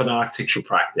weighing up an architectural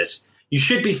practice, you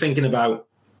should be thinking about,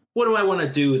 what do I want to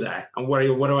do there? And what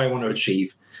do I want to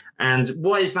achieve? And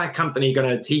what is that company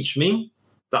going to teach me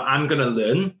that I'm going to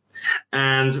learn?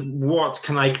 And what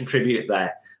can I contribute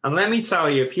there? And let me tell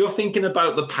you, if you're thinking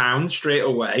about the pound straight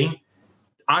away,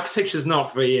 architecture is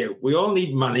not for you. We all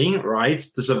need money, right,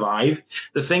 to survive.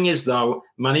 The thing is, though,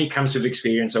 money comes with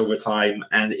experience over time.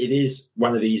 And it is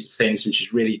one of these things which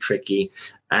is really tricky.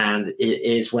 And it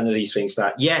is one of these things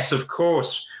that, yes, of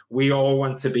course, we all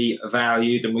want to be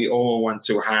valued and we all want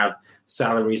to have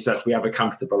salaries that we have a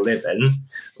comfortable living.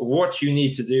 What you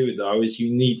need to do, though, is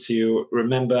you need to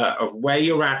remember of where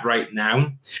you're at right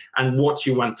now and what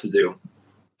you want to do.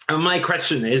 And my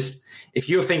question is, if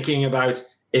you're thinking about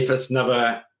if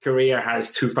another career has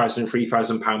 £2,000,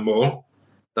 £3,000 more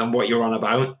than what you're on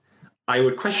about, I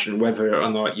would question whether or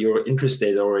not you're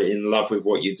interested or in love with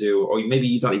what you do, or maybe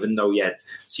you don't even know yet.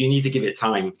 So you need to give it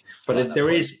time. But there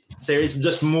is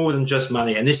just more than just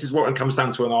money. And this is what it comes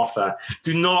down to an offer.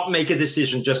 Do not make a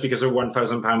decision just because of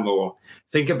 £1,000 more.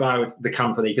 Think about the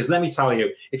company. Because let me tell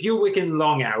you, if you're working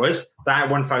long hours, that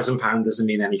 £1,000 doesn't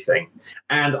mean anything.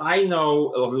 And I know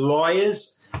of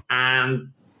lawyers and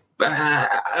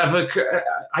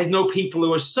I know people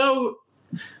who are so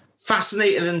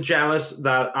fascinated and jealous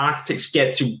that architects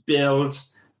get to build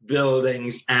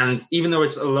buildings, and even though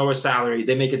it's a lower salary,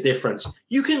 they make a difference.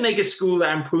 You can make a school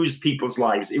that improves people's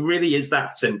lives. It really is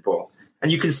that simple.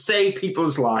 And you can save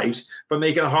people's lives by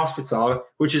making a hospital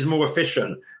which is more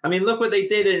efficient. I mean, look what they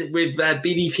did with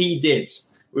BDP did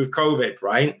with COVID,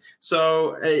 right?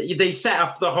 So they set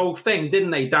up the whole thing, didn't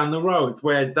they, down the road,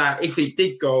 where that if it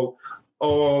did go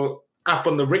all up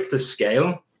on the Richter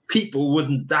scale, people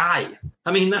wouldn't die.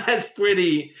 I mean, that's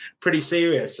pretty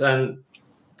serious. And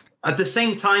at the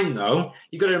same time, though,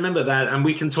 you got to remember that, and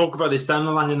we can talk about this down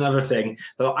the line, another thing,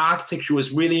 that architecture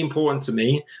was really important to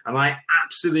me, and I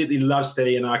absolutely love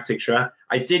studying architecture.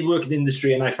 I did work in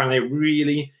industry, and I found it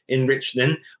really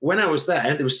enriching. When I was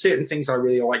there were certain things I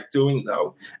really liked doing,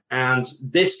 though. And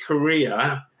this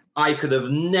career, I could have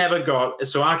never got.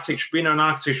 So architecture, being an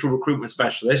architectural recruitment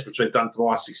specialist, which I've done for the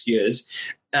last 6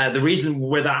 years, the reason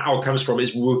where that all comes from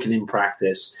is working in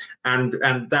practice. And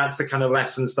that's the kind of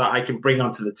lessons that I can bring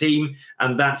onto the team.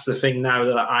 And that's the thing now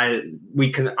that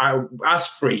us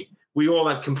three, we all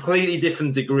have completely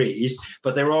different degrees,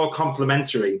 but they're all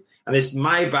complementary. And it's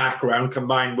my background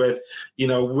combined with,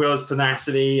 Will's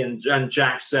tenacity and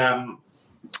Jack's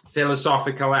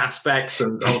philosophical aspects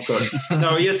and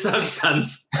no, your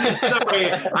substance. Sorry,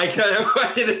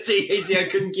 I did a too easy. I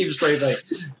couldn't keep straight there.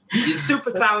 You're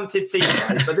super talented team,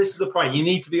 right? But this is the point. You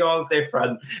need to be all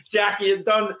different. Jack, you're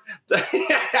done.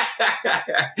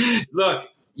 Look,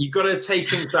 you got to take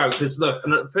things out because look,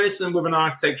 a person with an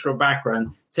architectural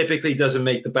background typically doesn't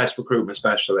make the best recruitment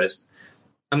specialist,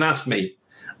 and that's me.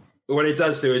 What it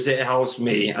does do is it helps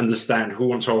me understand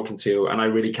who I'm talking to, and I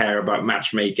really care about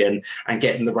matchmaking and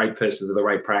getting the right person to the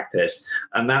right practice.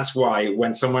 And that's why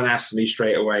when someone asks me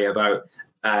straight away about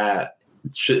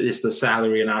is the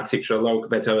salary in architecture low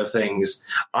compared to other things,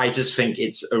 I just think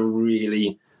it's a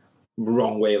really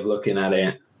wrong way of looking at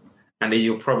it. And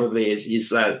you'll probably is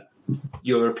that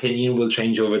your opinion will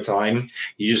change over time.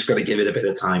 You just got to give it a bit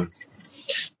of time.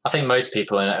 I think most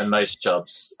people in most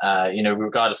jobs,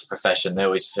 regardless of profession, they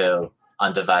always feel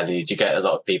undervalued. You get a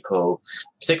lot of people,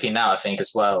 particularly now, I think,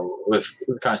 as well, with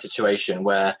the current situation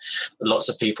where lots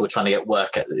of people are trying to get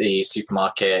work at the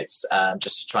supermarkets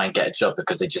just to try and get a job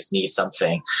because they just need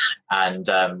something. And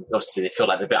obviously they feel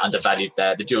like they're a bit undervalued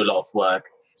there. They do a lot of work.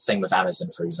 Same with Amazon,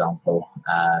 for example.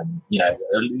 You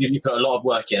put a lot of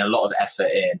work in, a lot of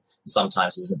effort in, and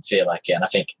sometimes it doesn't feel like it. And I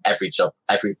think every job,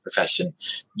 every profession,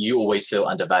 you always feel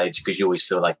undervalued because you always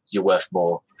feel like you're worth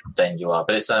more than you are.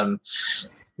 But it's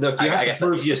look, you have to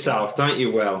prove yourself, don't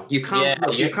you? Will you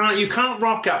can't you can't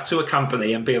rock up to a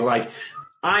company and be like,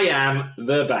 I am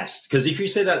the best. Because if you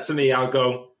say that to me, I'll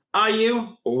go, are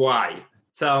you? Why?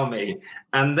 Tell me.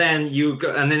 And then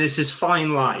there's this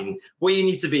fine line. What you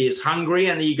need to be is hungry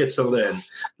and eager to learn.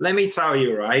 Let me tell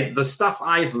you, right, the stuff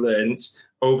I've learned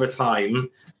over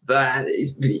time that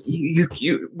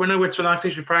you when I went to an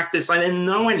architecture practice, I didn't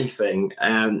know anything,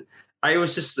 and it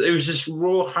was just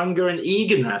raw hunger and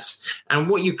eagerness. And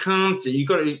what you can't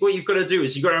do, what you've got to do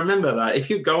is you've got to remember that if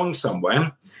you're going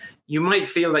somewhere, you might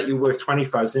feel that you're worth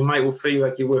 20,000. They might feel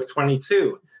like you're worth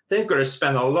 22. They've got to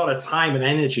spend a lot of time and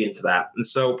energy into that. And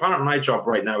so part of my job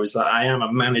right now is that I am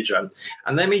a manager.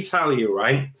 And let me tell you,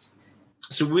 right?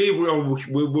 So we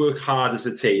work hard as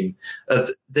a team.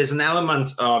 There's an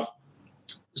element of,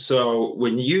 so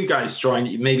when you guys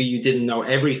joined, maybe you didn't know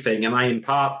everything, and I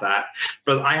impart that,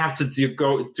 but I have to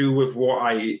do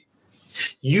with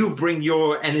you bring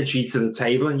your energy to the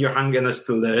table and your hungerness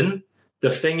to learn.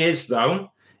 The thing is,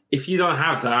 though, if you don't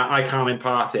have that, I can't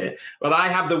impart it. But I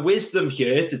have the wisdom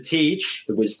here to teach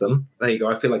the wisdom. There you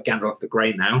go. I feel like Gandalf the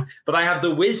Grey now. But I have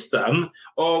the wisdom,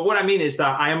 or what I mean is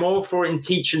that I am all for in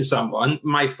teaching someone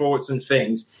my thoughts and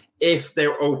things if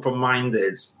they're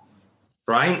open-minded,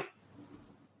 right?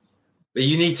 But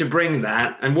you need to bring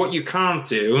that. And what you can't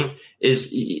do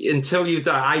is until you've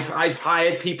done, I've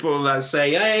hired people that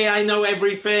say, hey, I know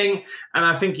everything. And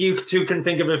I think you too can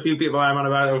think of a few people I'm on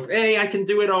about, hey, I can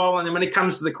do it all. And then when it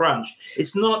comes to the crunch,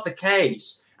 it's not the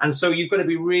case. And so you've got to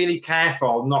be really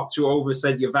careful not to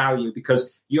overset your value,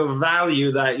 because your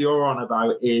value that you're on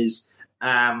about is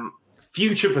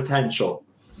future potential.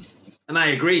 And I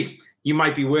agree. You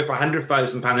might be worth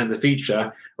 £100,000 in the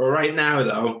future. But right now,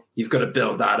 though, you've got to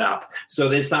build that up. So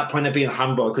there's that point of being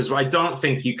humble, because I don't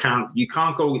think you can't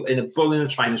go in a bull in a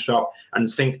china shop and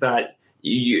think that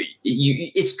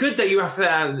it's good that you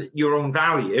have your own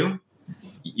value.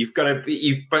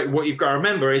 But what you've got to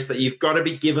remember is that you've got to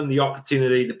be given the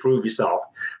opportunity to prove yourself.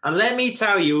 And let me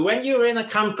tell you, when you're in a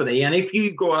company, and if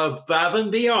you go above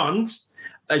and beyond,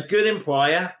 a good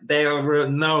employer, they'll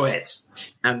know it.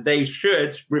 And they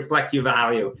should reflect your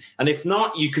value. And if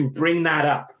not, you can bring that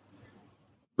up.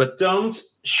 But don't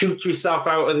shoot yourself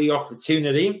out of the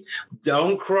opportunity.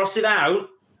 Don't cross it out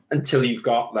until you've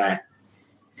got there.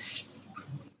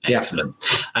 Excellent.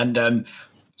 And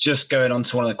just going on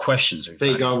to one of the questions. There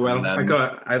you go. Well, I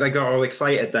got all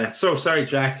excited there. So sorry,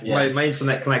 Jack. Yeah. My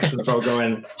internet connection's all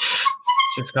going.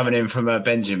 Just coming in from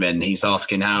Benjamin, he's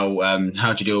asking how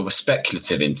do you deal with a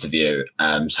speculative interview?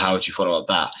 So how would you follow up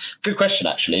that? Good question,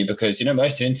 actually, because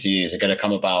most interviews are going to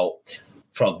come about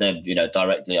from them,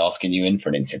 directly asking you in for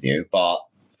an interview. But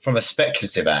from a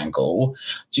speculative angle,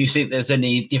 do you think there's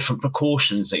any different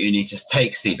precautions that you need to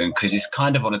take, Stephen? Because it's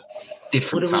kind of on a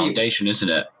different foundation, isn't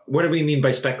it? What do we mean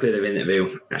by speculative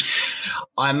interview?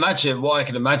 What I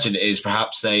can imagine is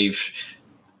perhaps they've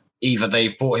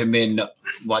brought him in,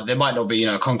 like there might not be,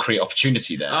 a concrete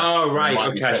opportunity there. Oh, right,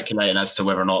 okay. Be speculating as to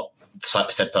whether or not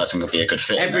said person would be a good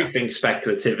fit. Everything's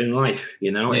speculative in life,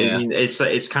 Yeah. I mean,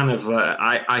 it's kind of,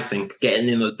 I think getting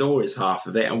in the door is half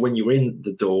of it. And when you're in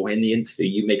the door, in the interview,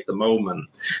 you make the moment.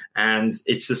 And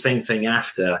it's the same thing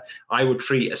after. I would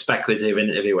treat a speculative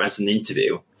interview as an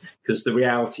interview, because the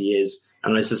reality is,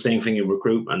 and it's the same thing in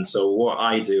recruitment. So what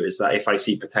I do is that if I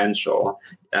see potential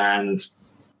and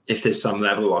if there's some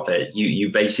level of it,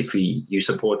 you basically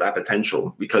support that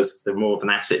potential, because they're more of an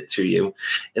asset to you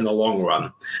in the long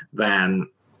run than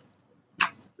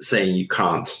saying you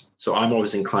can't. So I'm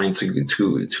always inclined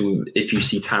to if you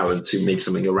see talent, to make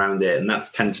something around it, and that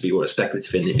tends to be what a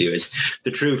speculative interview is.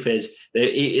 The truth is, there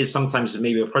is sometimes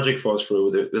maybe a project falls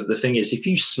through. The thing is, if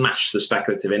you smash the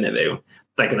speculative interview,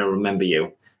 they're going to remember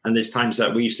you. And there's times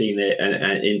that we've seen it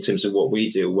in terms of what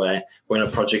we do, where when a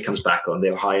project comes back on,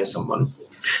 they'll hire someone.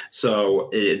 So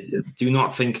do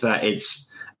not think that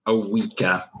it's a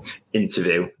weaker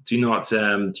interview. Do not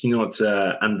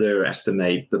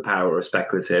underestimate the power of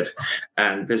speculative.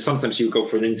 And because sometimes you go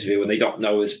for an interview and they don't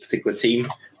know this particular team,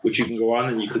 which you can go on,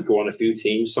 and you could go on a few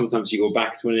teams. Sometimes you go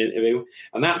back to an interview.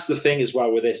 And that's the thing as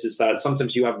well with this, is that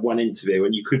sometimes you have one interview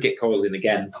and you could get called in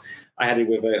again. I had it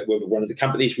with one of the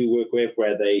companies we work with,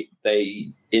 where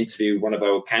they interview one of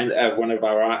our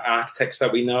architects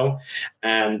that we know,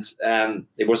 and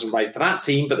it wasn't right for that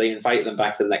team, but they invited them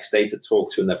back the next day to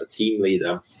talk to another team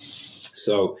leader.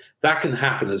 So that can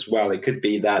happen as well. It could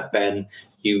be that then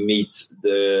you meet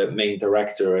the main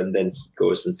director, and then he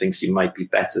goes and thinks you might be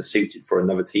better suited for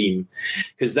another team,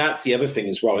 because that's the other thing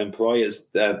as well.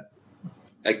 Employers,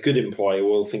 a good employer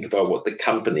will think about what the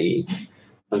company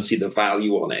and see the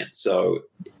value on it. So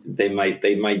they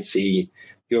might see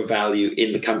your value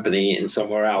in the company and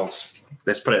somewhere else.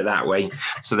 Let's put it that way.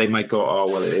 So they might go, oh,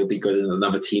 well, it'll be good in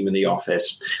another team in the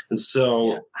office. And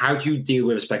so how do you deal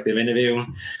with a speculative interview?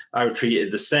 I would treat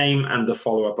it the same, and the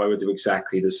follow-up, I would do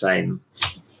exactly the same.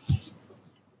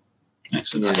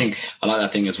 Excellent. Yeah. I think I like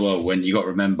that thing as well, when you got to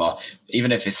remember,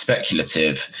 even if it's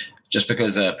speculative, just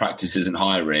because a practice isn't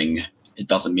hiring it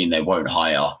doesn't mean they won't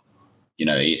hire. You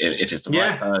know, if it's the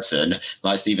right person,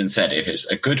 like Stephen said, if it's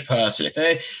a good person,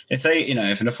 if they, you know,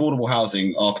 if an affordable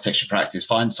housing architecture practice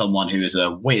finds someone who is a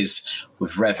whiz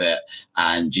with Revit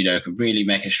and, you know, can really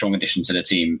make a strong addition to the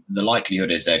team, the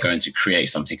likelihood is they're going to create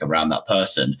something around that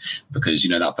person because, you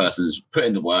know, that person's put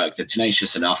in the work, they're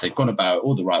tenacious enough, they've gone about it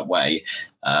all the right way.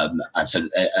 And so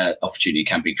opportunity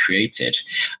can be created.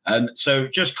 So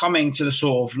just coming to the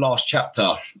sort of last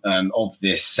chapter of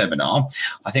this seminar,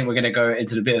 I think we're going to go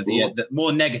into the bit of the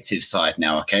more negative side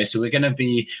now. Okay, so we're going to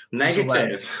be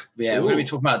negative. We're going to be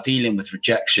talking about dealing with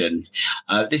rejection.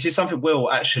 This is something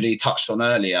Will actually touched on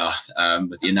earlier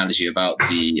with the analogy about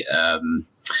the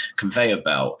conveyor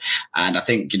belt, and I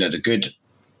think, you know, the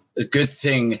good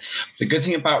thing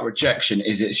about rejection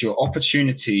is it's your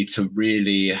opportunity to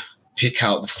really pick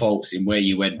out the faults in where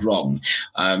you went wrong.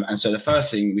 And so the first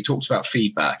thing, we talked about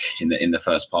feedback in the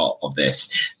first part of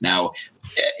this. Now,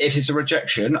 if it's a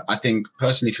rejection, I think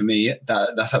personally for me,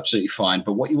 that's absolutely fine.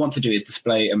 But what you want to do is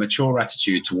display a mature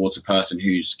attitude towards a person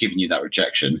who's giving you that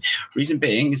rejection. Reason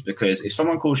being is because if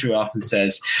someone calls you up and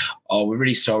says, oh, we're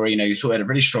really sorry, you know, you thought you had a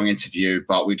really strong interview,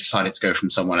 but we decided to go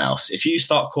from someone else. If you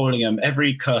start calling them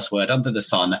every curse word under the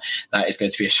sun, that is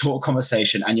going to be a short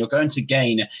conversation and you're going to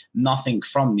gain nothing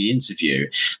from the interview.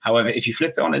 However, if you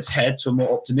flip it on its head to a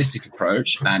more optimistic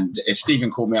approach, and if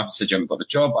Stephen called me up and said, you haven't got the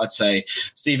job, I'd say,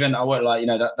 Stephen, I won't you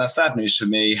know, that's sad news for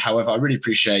me. However, I really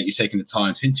appreciate you taking the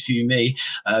time to interview me.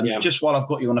 Just while I've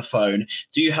got you on the phone,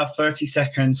 do you have 30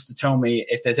 seconds to tell me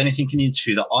if there's anything in the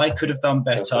interview that I could have done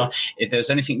better, if there's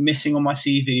anything missing on my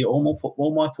CV or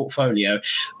my portfolio,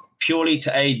 purely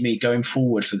to aid me going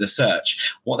forward for the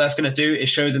search? What that's going to do is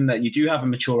show them that you do have a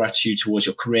mature attitude towards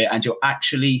your career and you're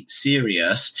actually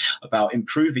serious about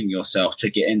improving yourself to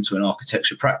get into an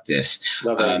architecture practice.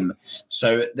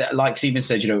 So that, like Stephen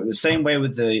said, you know, the same way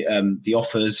with the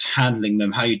offers, handling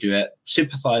them, how you do it,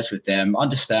 sympathize with them,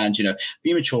 understand, you know,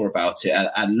 be mature about it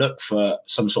and look for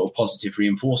some sort of positive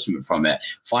reinforcement from it.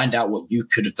 Find out what you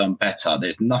could have done better.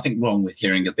 There's nothing wrong with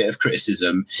hearing a bit of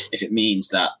criticism if it means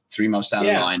that 3 months down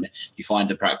the line, you find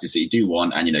the practice that you do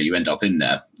want and, you know, you end up in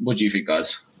there. What do you think,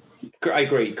 guys? I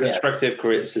agree. Constructive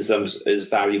criticism is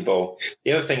valuable.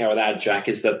 The other thing I would add, Jack,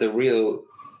 is that the real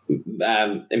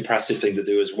impressive thing to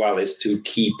do as well is to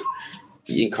keep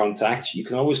in contact. You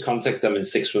can always contact them in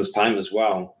 6 months' time as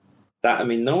well. That, I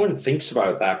mean, no one thinks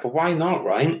about that, but why not,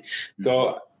 right?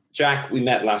 Go, Jack, we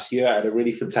met last year. I had a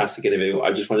really fantastic interview.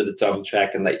 I just wanted to double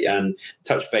check and let you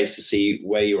touch base to see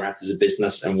where you're at as a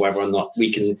business and whether or not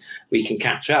we can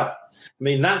catch up. I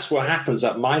mean, that's what happens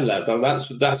at my level.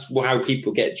 That's how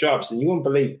people get jobs. And you won't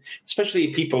believe,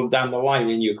 especially people down the line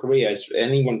in your career,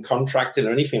 anyone contracted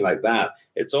or anything like that,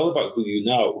 it's all about who you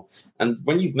know. And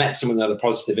when you've met someone at a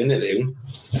positive interview,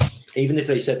 even if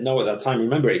they said no at that time,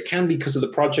 remember, it can be because of the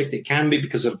project. It can be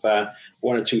because of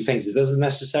one or two things. It doesn't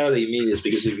necessarily mean it's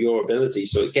because of your ability.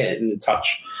 So getting in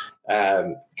touch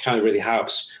kind of really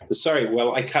helps. But sorry,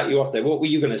 well, I cut you off there. What were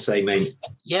you going to say, mate?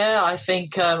 Yeah, I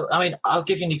think, I'll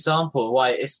give you an example why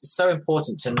it's so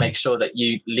important to make sure that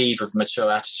you leave with a mature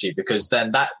attitude, because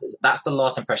then that's the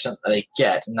last impression that they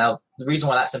get. Now, the reason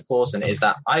why that's important is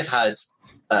that I've had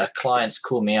clients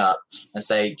call me up and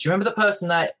say, do you remember the person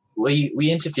that we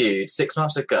interviewed 6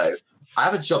 months ago? I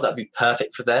have a job that would be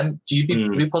perfect for them. Would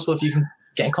it be possible if you can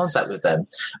get in contact with them?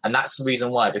 And that's the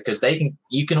reason why, because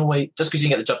you can always, just because you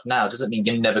get the job now doesn't mean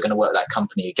you're never going to work that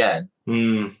company again.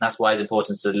 That's why it's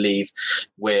important to leave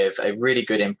with a really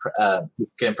good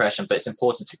impression, but it's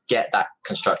important to get that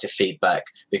constructive feedback,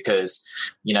 because,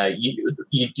 you know,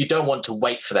 you don't want to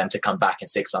wait for them to come back in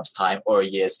 6 months' time or a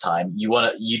year's time. You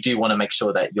do want to make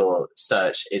sure that your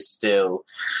search is still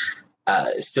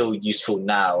useful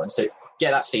now. And so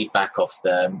get that feedback off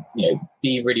them, you know,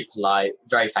 be really polite,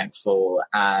 very thankful,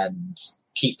 and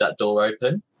keep that door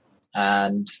open,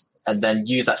 and then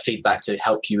use that feedback to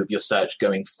help you with your search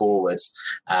going forwards.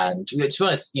 And to be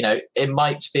honest, you know, it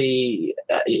might be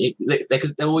there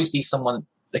could always be someone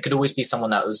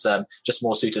that was just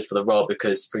more suited for the role,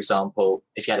 because, for example,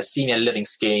 if you had a senior living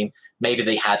scheme, maybe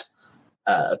they had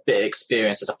a bit of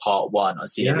experience as a part one on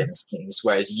senior living schemes,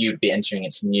 whereas you'd be entering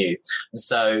into new. And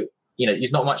so, you know,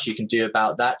 there's not much you can do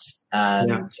about that.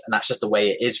 And that's just the way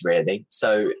it is, really.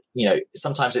 So, you know,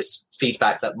 sometimes it's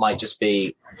feedback that might just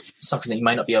be something that you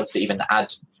might not be able to even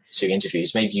add to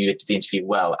interviews. Maybe you did the interview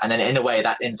well. And then in a way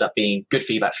that ends up being good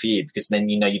feedback for you, because then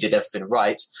you know you did everything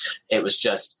right. It was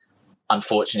just,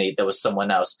 unfortunately, there was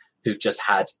someone else who just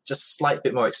had just a slight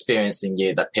bit more experience than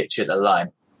you that picked you at the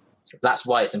line. That's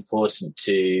why it's important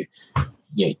to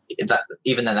that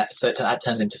even then that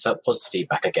turns into positive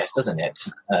feedback, I guess, doesn't it?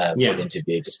 For the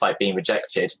interview, despite being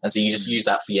rejected, and so you just use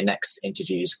that for your next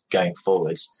interviews going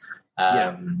forwards.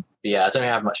 But I don't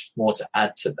have much more to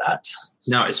add to that.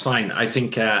 No, it's fine. I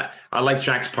think I like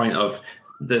Jack's point of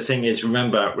the thing is,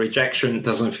 remember, rejection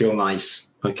doesn't feel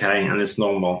nice, okay, and it's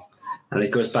normal. And it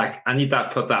goes back. I need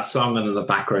put that song on in the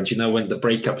background, when the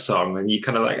breakup song, and you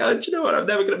kind of like, oh, do you know what? I'm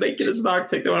never going to make it as an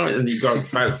architect. And you got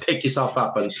to pick yourself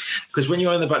up. And because when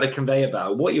you're on about the conveyor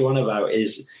belt, what you're on about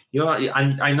is,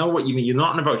 I know what you mean. You're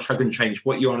not on about chug and change.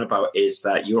 What you're on about is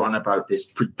that you're on about this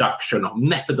production or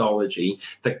methodology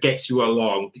that gets you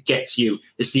along, that gets you.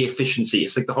 It's the efficiency.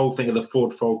 It's like the whole thing of the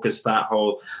Ford Focus,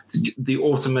 the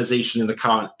automation in the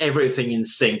car, and everything in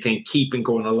sync and keeping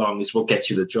going along is what gets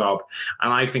you the job.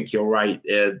 And I think you're right,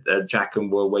 Jack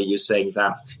and Will, where you're saying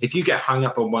that if you get hung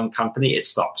up on one company, it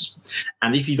stops.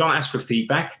 And if you don't ask for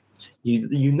feedback,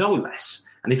 you know less.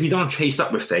 And if you don't chase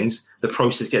up with things, the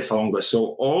process gets longer.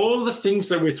 So all the things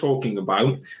that we're talking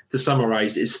about, to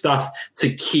summarize, is stuff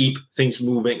to keep things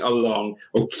moving along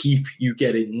or keep you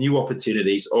getting new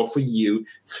opportunities, or for you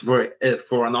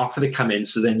for an offer to come in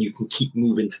so then you can keep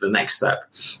moving to the next step.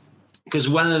 Because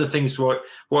one of the things, what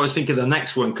I was thinking the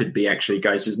next one could be, actually,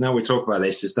 guys, is now we talk about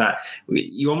this, is that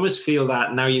you almost feel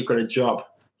that now you've got a job.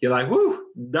 You're like, woo,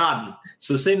 done.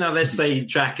 So say now, let's say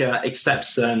Jack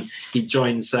accepts and he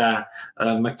joins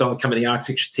McDonald Company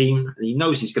architecture team, and he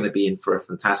knows he's going to be in for a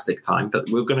fantastic time, but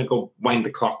we're going to go wind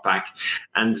the clock back.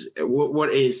 And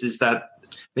what is that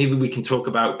maybe we can talk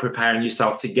about preparing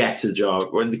yourself to get to the job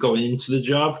or going into the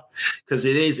job, because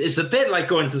it's a bit like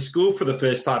going to school for the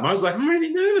first time. I was like, I'm really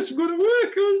nervous. I'm going to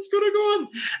work. It's going to go on.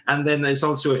 And then there's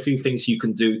also a few things you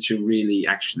can do to really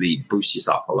actually boost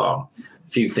yourself along.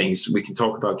 Few things we can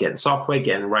talk about: getting software,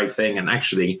 getting the right thing, and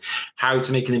actually how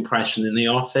to make an impression in the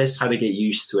office, how to get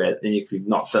used to it. And if you've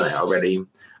not done it already,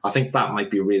 I think that might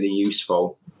be really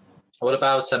useful. What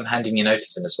about handing your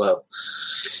notice in as well?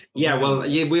 Yeah, well,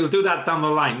 we'll do that down the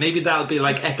line. Maybe that'll be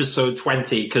like episode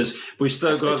 20, because we've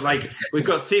still got we've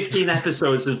got 15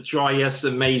 episodes of joyous,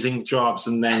 amazing jobs,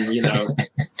 and then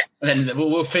And then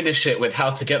we'll finish it with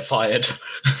how to get fired.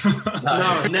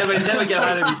 No, never get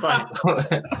how to be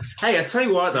fired. Hey, I tell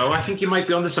you what, though, I think you might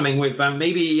be onto something with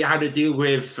maybe how to deal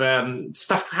with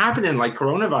stuff happening like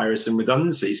coronavirus and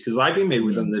redundancies, because I've been made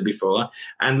redundant before.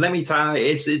 And let me tell you,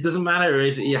 it doesn't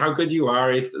matter how good you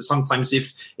are. If sometimes,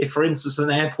 for instance,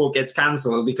 an airport gets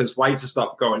cancelled because flights have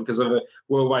stopped going because of a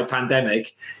worldwide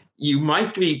pandemic, you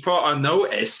might be put on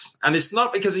notice, and it's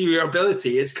not because of your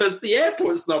ability, it's because the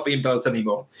airport's not being built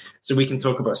anymore. So we can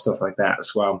talk about stuff like that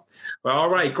as well. But all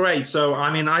right, great. So,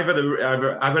 I mean, I've had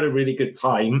a really good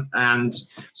time. And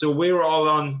so we're all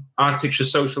on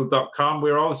architecturesocial.com.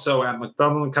 We're also at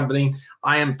McDonald Company.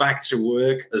 I am back to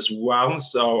work as well.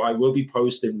 So I will be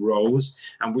posting roles,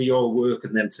 and we all work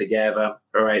on them together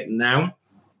right now.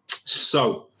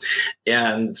 So,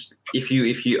 and if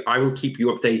you, I will keep you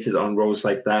updated on roles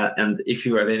like that. And if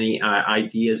you have any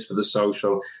ideas for the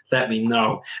social, let me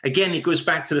know. Again, it goes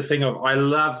back to the thing of, I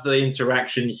love the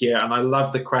interaction here and I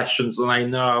love the questions. And I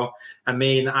know, I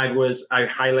mean, I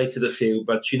highlighted a few,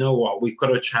 but you know what? We've got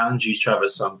to challenge each other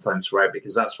sometimes, right?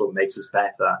 Because that's what makes us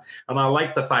better. And I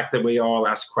like the fact that we all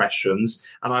ask questions.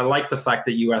 And I like the fact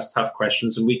that you ask tough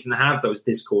questions and we can have those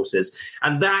discourses.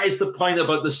 And that is the point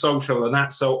about the social. And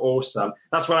that's so awesome.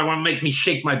 That's what I want to make me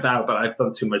shake my bell, but I've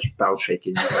done too much bell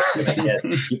shaking.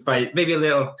 Maybe a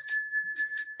little.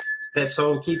 Let's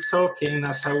all keep talking.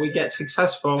 That's how we get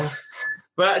successful.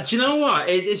 But do you know what?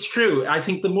 It's true. I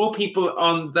think the more people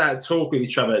on that talk with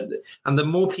each other, and the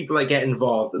more people that get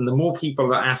involved, and the more people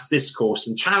that ask discourse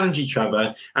and challenge each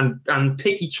other and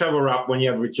pick each other up when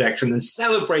you have rejection and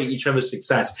celebrate each other's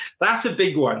success, that's a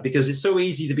big one, because it's so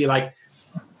easy to be like,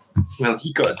 well,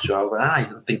 he got a job, and I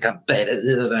don't think I'm better.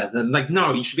 And like,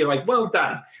 no, you should be like, well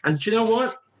done. And do you know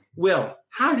what? Will,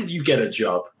 how did you get a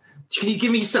job? Can you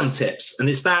give me some tips? And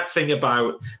it's that thing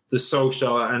about the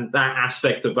social and that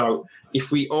aspect about,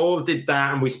 if we all did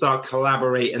that and we start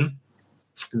collaborating,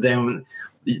 then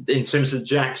in terms of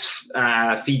Jack's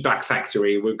feedback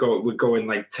factory, we're going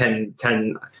like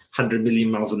 100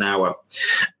 million miles an hour.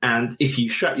 And if you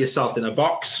shut yourself in a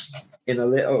box, in a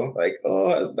little, like,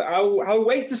 oh, I'll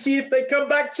wait to see if they come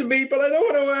back to me, but I don't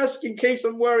want to ask in case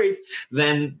I'm worried,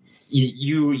 then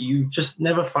you just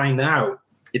never find out.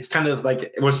 It's kind of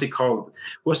like, what's it called?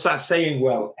 What's that saying?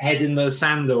 Well, head in the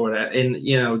sand, or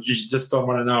just don't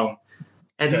want to know.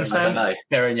 Head in the sand?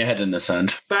 Burying your head in the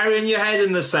sand. Burying your head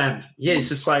in the sand. Yeah, it's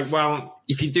just like, well,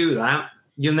 if you do that,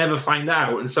 you'll never find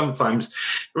out. And sometimes,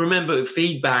 remember,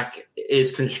 feedback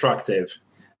is constructive.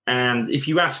 And if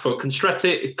you ask for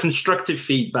constructive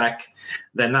feedback,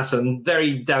 then that's a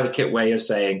very delicate way of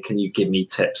saying, can you give me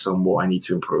tips on what I need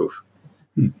to improve?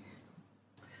 I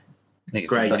think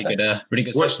it's really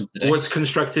good session today. What's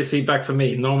constructive feedback for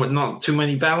me? No, not too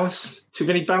many bells? Too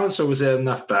many bells, or was there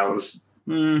enough bells?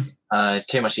 Too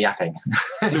much yapping.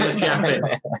 Too much yapping.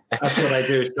 That's what I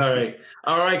do. Sorry.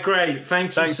 All right, great.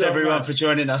 Thanks so everyone much for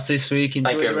joining us this week.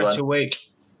 Enjoy the rest of your week.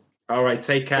 All right,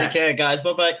 take care. Take care, guys.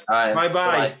 Bye-bye. All right, Bye-bye.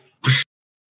 bye-bye.